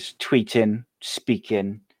 whether it's tweeting,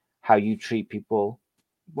 speaking, how you treat people,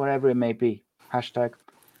 whatever it may be. Hashtag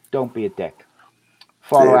don't be a dick.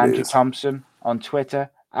 Follow Andrew Thompson on Twitter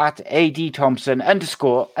at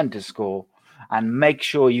 @ADThompson__. And make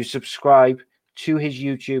sure you subscribe to his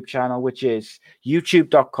YouTube channel, which is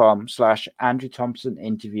youtube.com/Andrew Thompson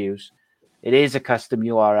Interviews. It is a custom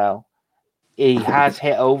URL. He has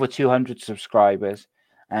hit over 200 subscribers,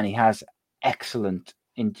 and he has excellent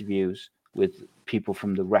interviews with people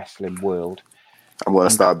from the wrestling world. I'm going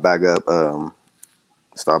to start back up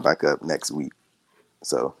next week.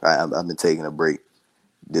 So I've been taking a break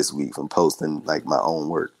this week from posting like my own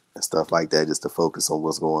work and stuff like that, just to focus on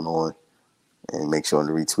what's going on and make sure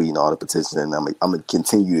to retweeting all the petitions. And I'm going to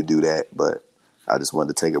continue to do that, but I just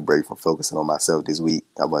wanted to take a break from focusing on myself this week.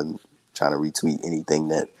 I wasn't trying to retweet anything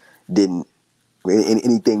that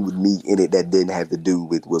anything with me in it that didn't have to do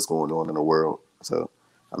with what's going on in the world. So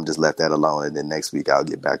I'm just left that alone. And then next week I'll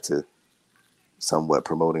get back to somewhat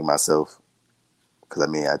promoting myself. Because,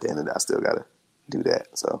 at the end of it, I still got to do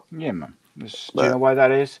that. So yeah, man. Do you know why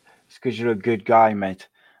that is? It's because you're a good guy, mate.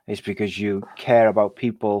 It's because you care about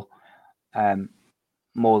people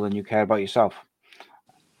more than you care about yourself.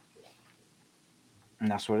 And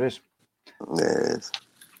that's what it is. Yes.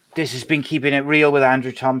 This has been Keeping It Real with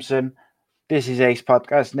Andrew Thompson. This is Ace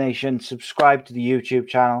Podcast Nation. Subscribe to the YouTube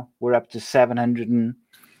channel. We're up to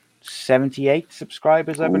 778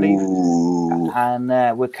 subscribers, I believe. Ooh.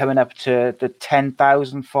 And we're coming up to the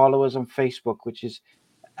 10,000 followers on Facebook, which is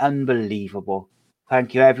unbelievable.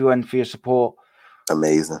 Thank you, everyone, for your support.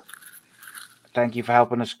 Amazing. Thank you for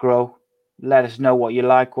helping us grow. Let us know what you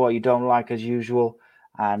like, what you don't like, as usual.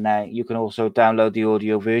 And you can also download the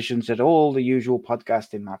audio versions at all the usual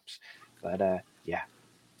podcasting apps. But yeah,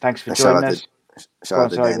 thanks for joining us. Shout out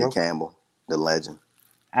to Danny Campbell, the legend.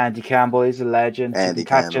 Andy Campbell is a legend. You can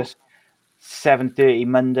catch us 7:30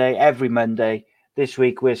 Monday, every Monday. This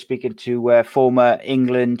week we're speaking to former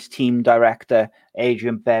England team director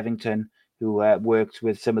Adrian Bevington, who worked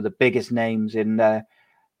with some of the biggest names in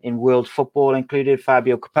world football, including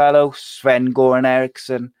Fabio Capello, Sven-Goran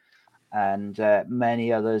Eriksson, and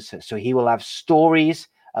many others. So he will have stories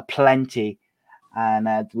aplenty.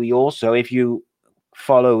 And we also, if you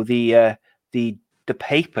follow the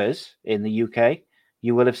papers in the UK,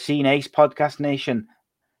 you will have seen Ace Podcast Nation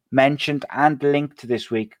mentioned and linked this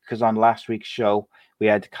week, because on last week's show we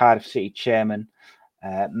had Cardiff City chairman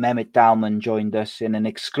Mehmet Dalman joined us in an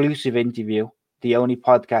exclusive interview, the only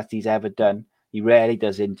podcast he's ever done. He rarely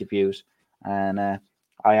does interviews, and I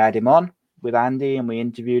had him on with Andy and we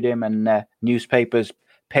interviewed him, and newspapers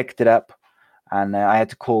picked it up, and I had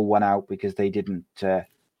to call one out because they didn't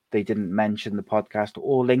mention the podcast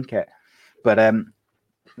or link it, but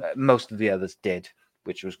most of the others did,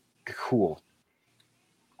 which was cool.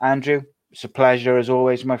 Andrew, it's a pleasure as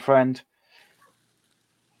always, my friend.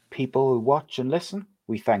 People who watch and listen,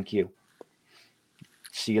 we thank you.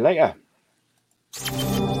 See you later.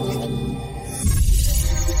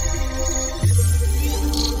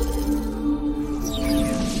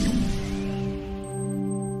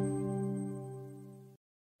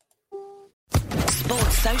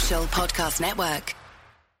 Sports Social Podcast Network.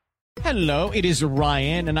 Hello, it is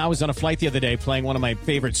Ryan, and I was on a flight the other day playing one of my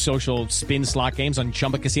favorite social spin slot games on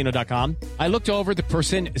ChumbaCasino.com. I looked over at the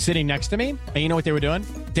person sitting next to me, and you know what they were doing?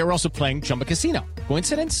 They were also playing Chumba Casino.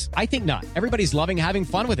 Coincidence? I think not. Everybody's loving having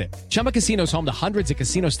fun with it. Chumba Casino is home to hundreds of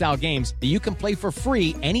casino-style games that you can play for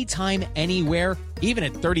free anytime, anywhere, even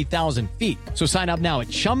at 30,000 feet. So sign up now at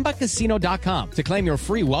ChumbaCasino.com to claim your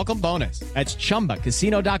free welcome bonus. That's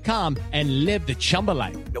ChumbaCasino.com and live the Chumba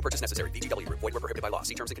life. No purchase necessary. VGW Group. Void where prohibited by law.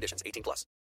 See terms and conditions. 18+.